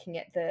night looking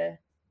at the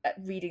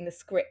reading the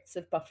scripts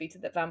of Buffy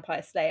the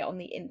Vampire Slayer on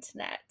the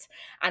internet,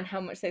 and how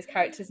much those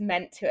characters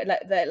meant to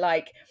it.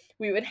 Like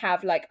we would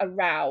have like a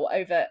row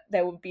over,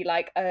 there would be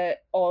like a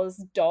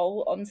Oz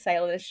doll on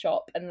sale in a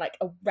shop, and like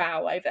a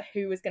row over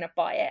who was going to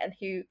buy it and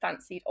who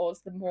fancied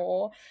Oz the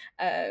more,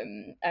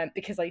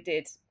 because I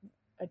did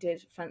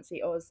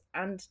fancy Oz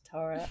and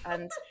Tara,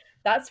 and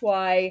that's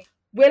why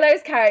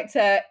Willow's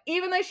character,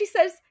 even though she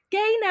says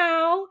gay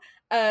now,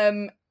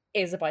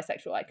 is a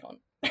bisexual icon.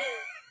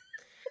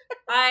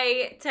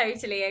 I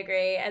totally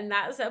agree, and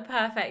that's a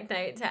perfect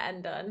note to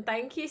end on.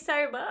 Thank you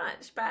so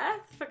much,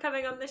 Beth, for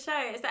coming on the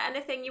show. Is there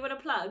anything you want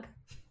to plug?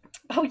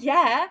 Oh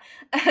yeah,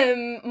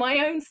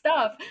 my own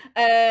stuff.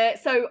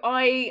 So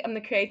I am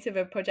the creator of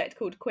a project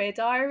called Queer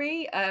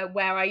Diary,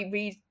 where I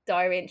read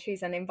diary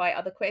entries and invite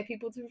other queer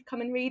people to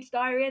come and read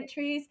diary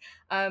entries,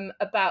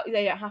 about,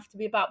 they don't have to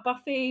be about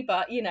Buffy,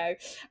 but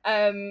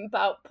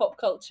about pop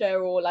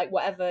culture, or like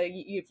whatever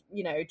you've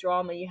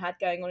drama you had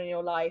going on in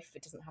your life.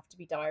 It doesn't have to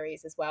be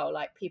diaries as well.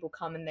 Like, people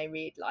come and they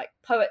read like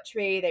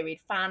poetry, they read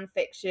fan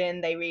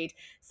fiction, they read,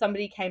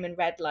 somebody came and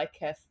read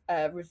like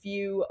a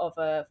review of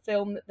a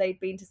film that they'd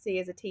been to see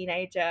as a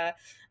teenager,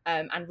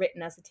 and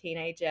written as a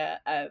teenager,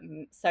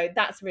 so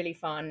that's really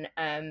fun.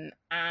 And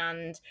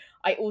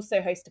I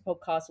also host a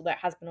podcast, although it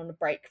has been on a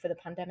break for the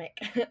pandemic.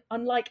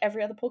 Unlike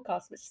every other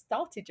podcast which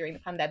started during the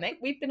pandemic,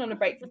 we've been on a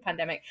break for the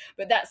pandemic,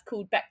 but that's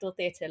called Bechdel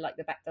Theatre, like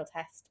the Bechdel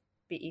test,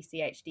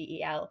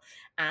 Bechdel,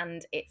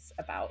 and it's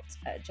about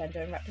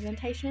gender and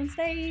representation on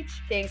stage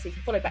things. So you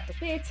can follow Bechdel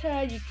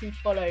Theatre, you can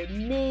follow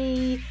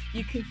me,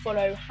 you can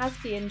follow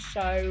Hasbian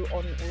Show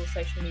on all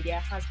social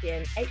media,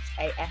 Hasbian,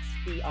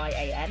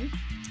 Hasbian.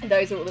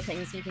 Those are all the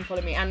things you can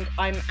follow me, and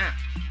I'm at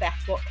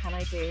Beth What Can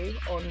I Do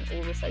on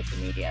all the social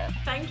media.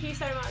 Thank you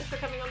so much for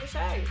coming on the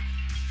show.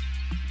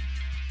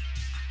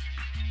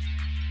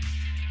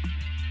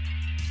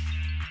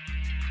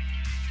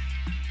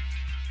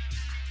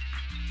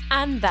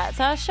 And that's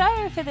our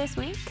show for this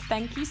week.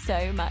 Thank you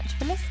so much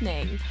for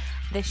listening.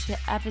 This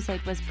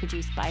episode was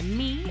produced by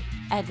me,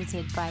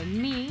 edited by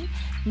me.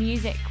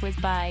 Music was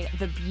by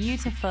the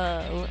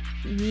beautiful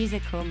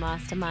musical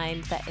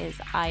mastermind that is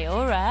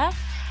Iora.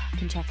 You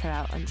can check her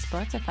out on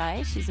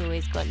Spotify. She's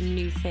always got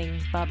new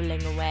things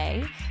bubbling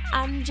away.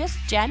 And just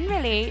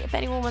generally, if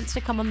anyone wants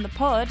to come on the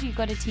pod, you've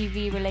got a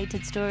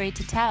TV-related story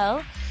to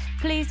tell,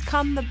 please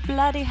come the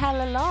bloody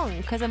hell along,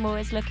 because I'm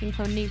always looking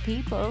for new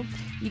people.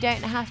 You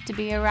don't have to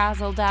be a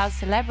razzle-dazzle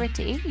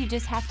celebrity. You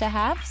just have to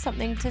have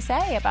something to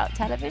say about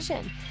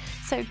television.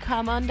 So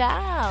come on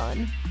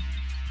down.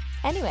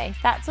 Anyway,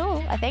 that's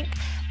all, I think.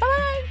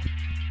 Bye!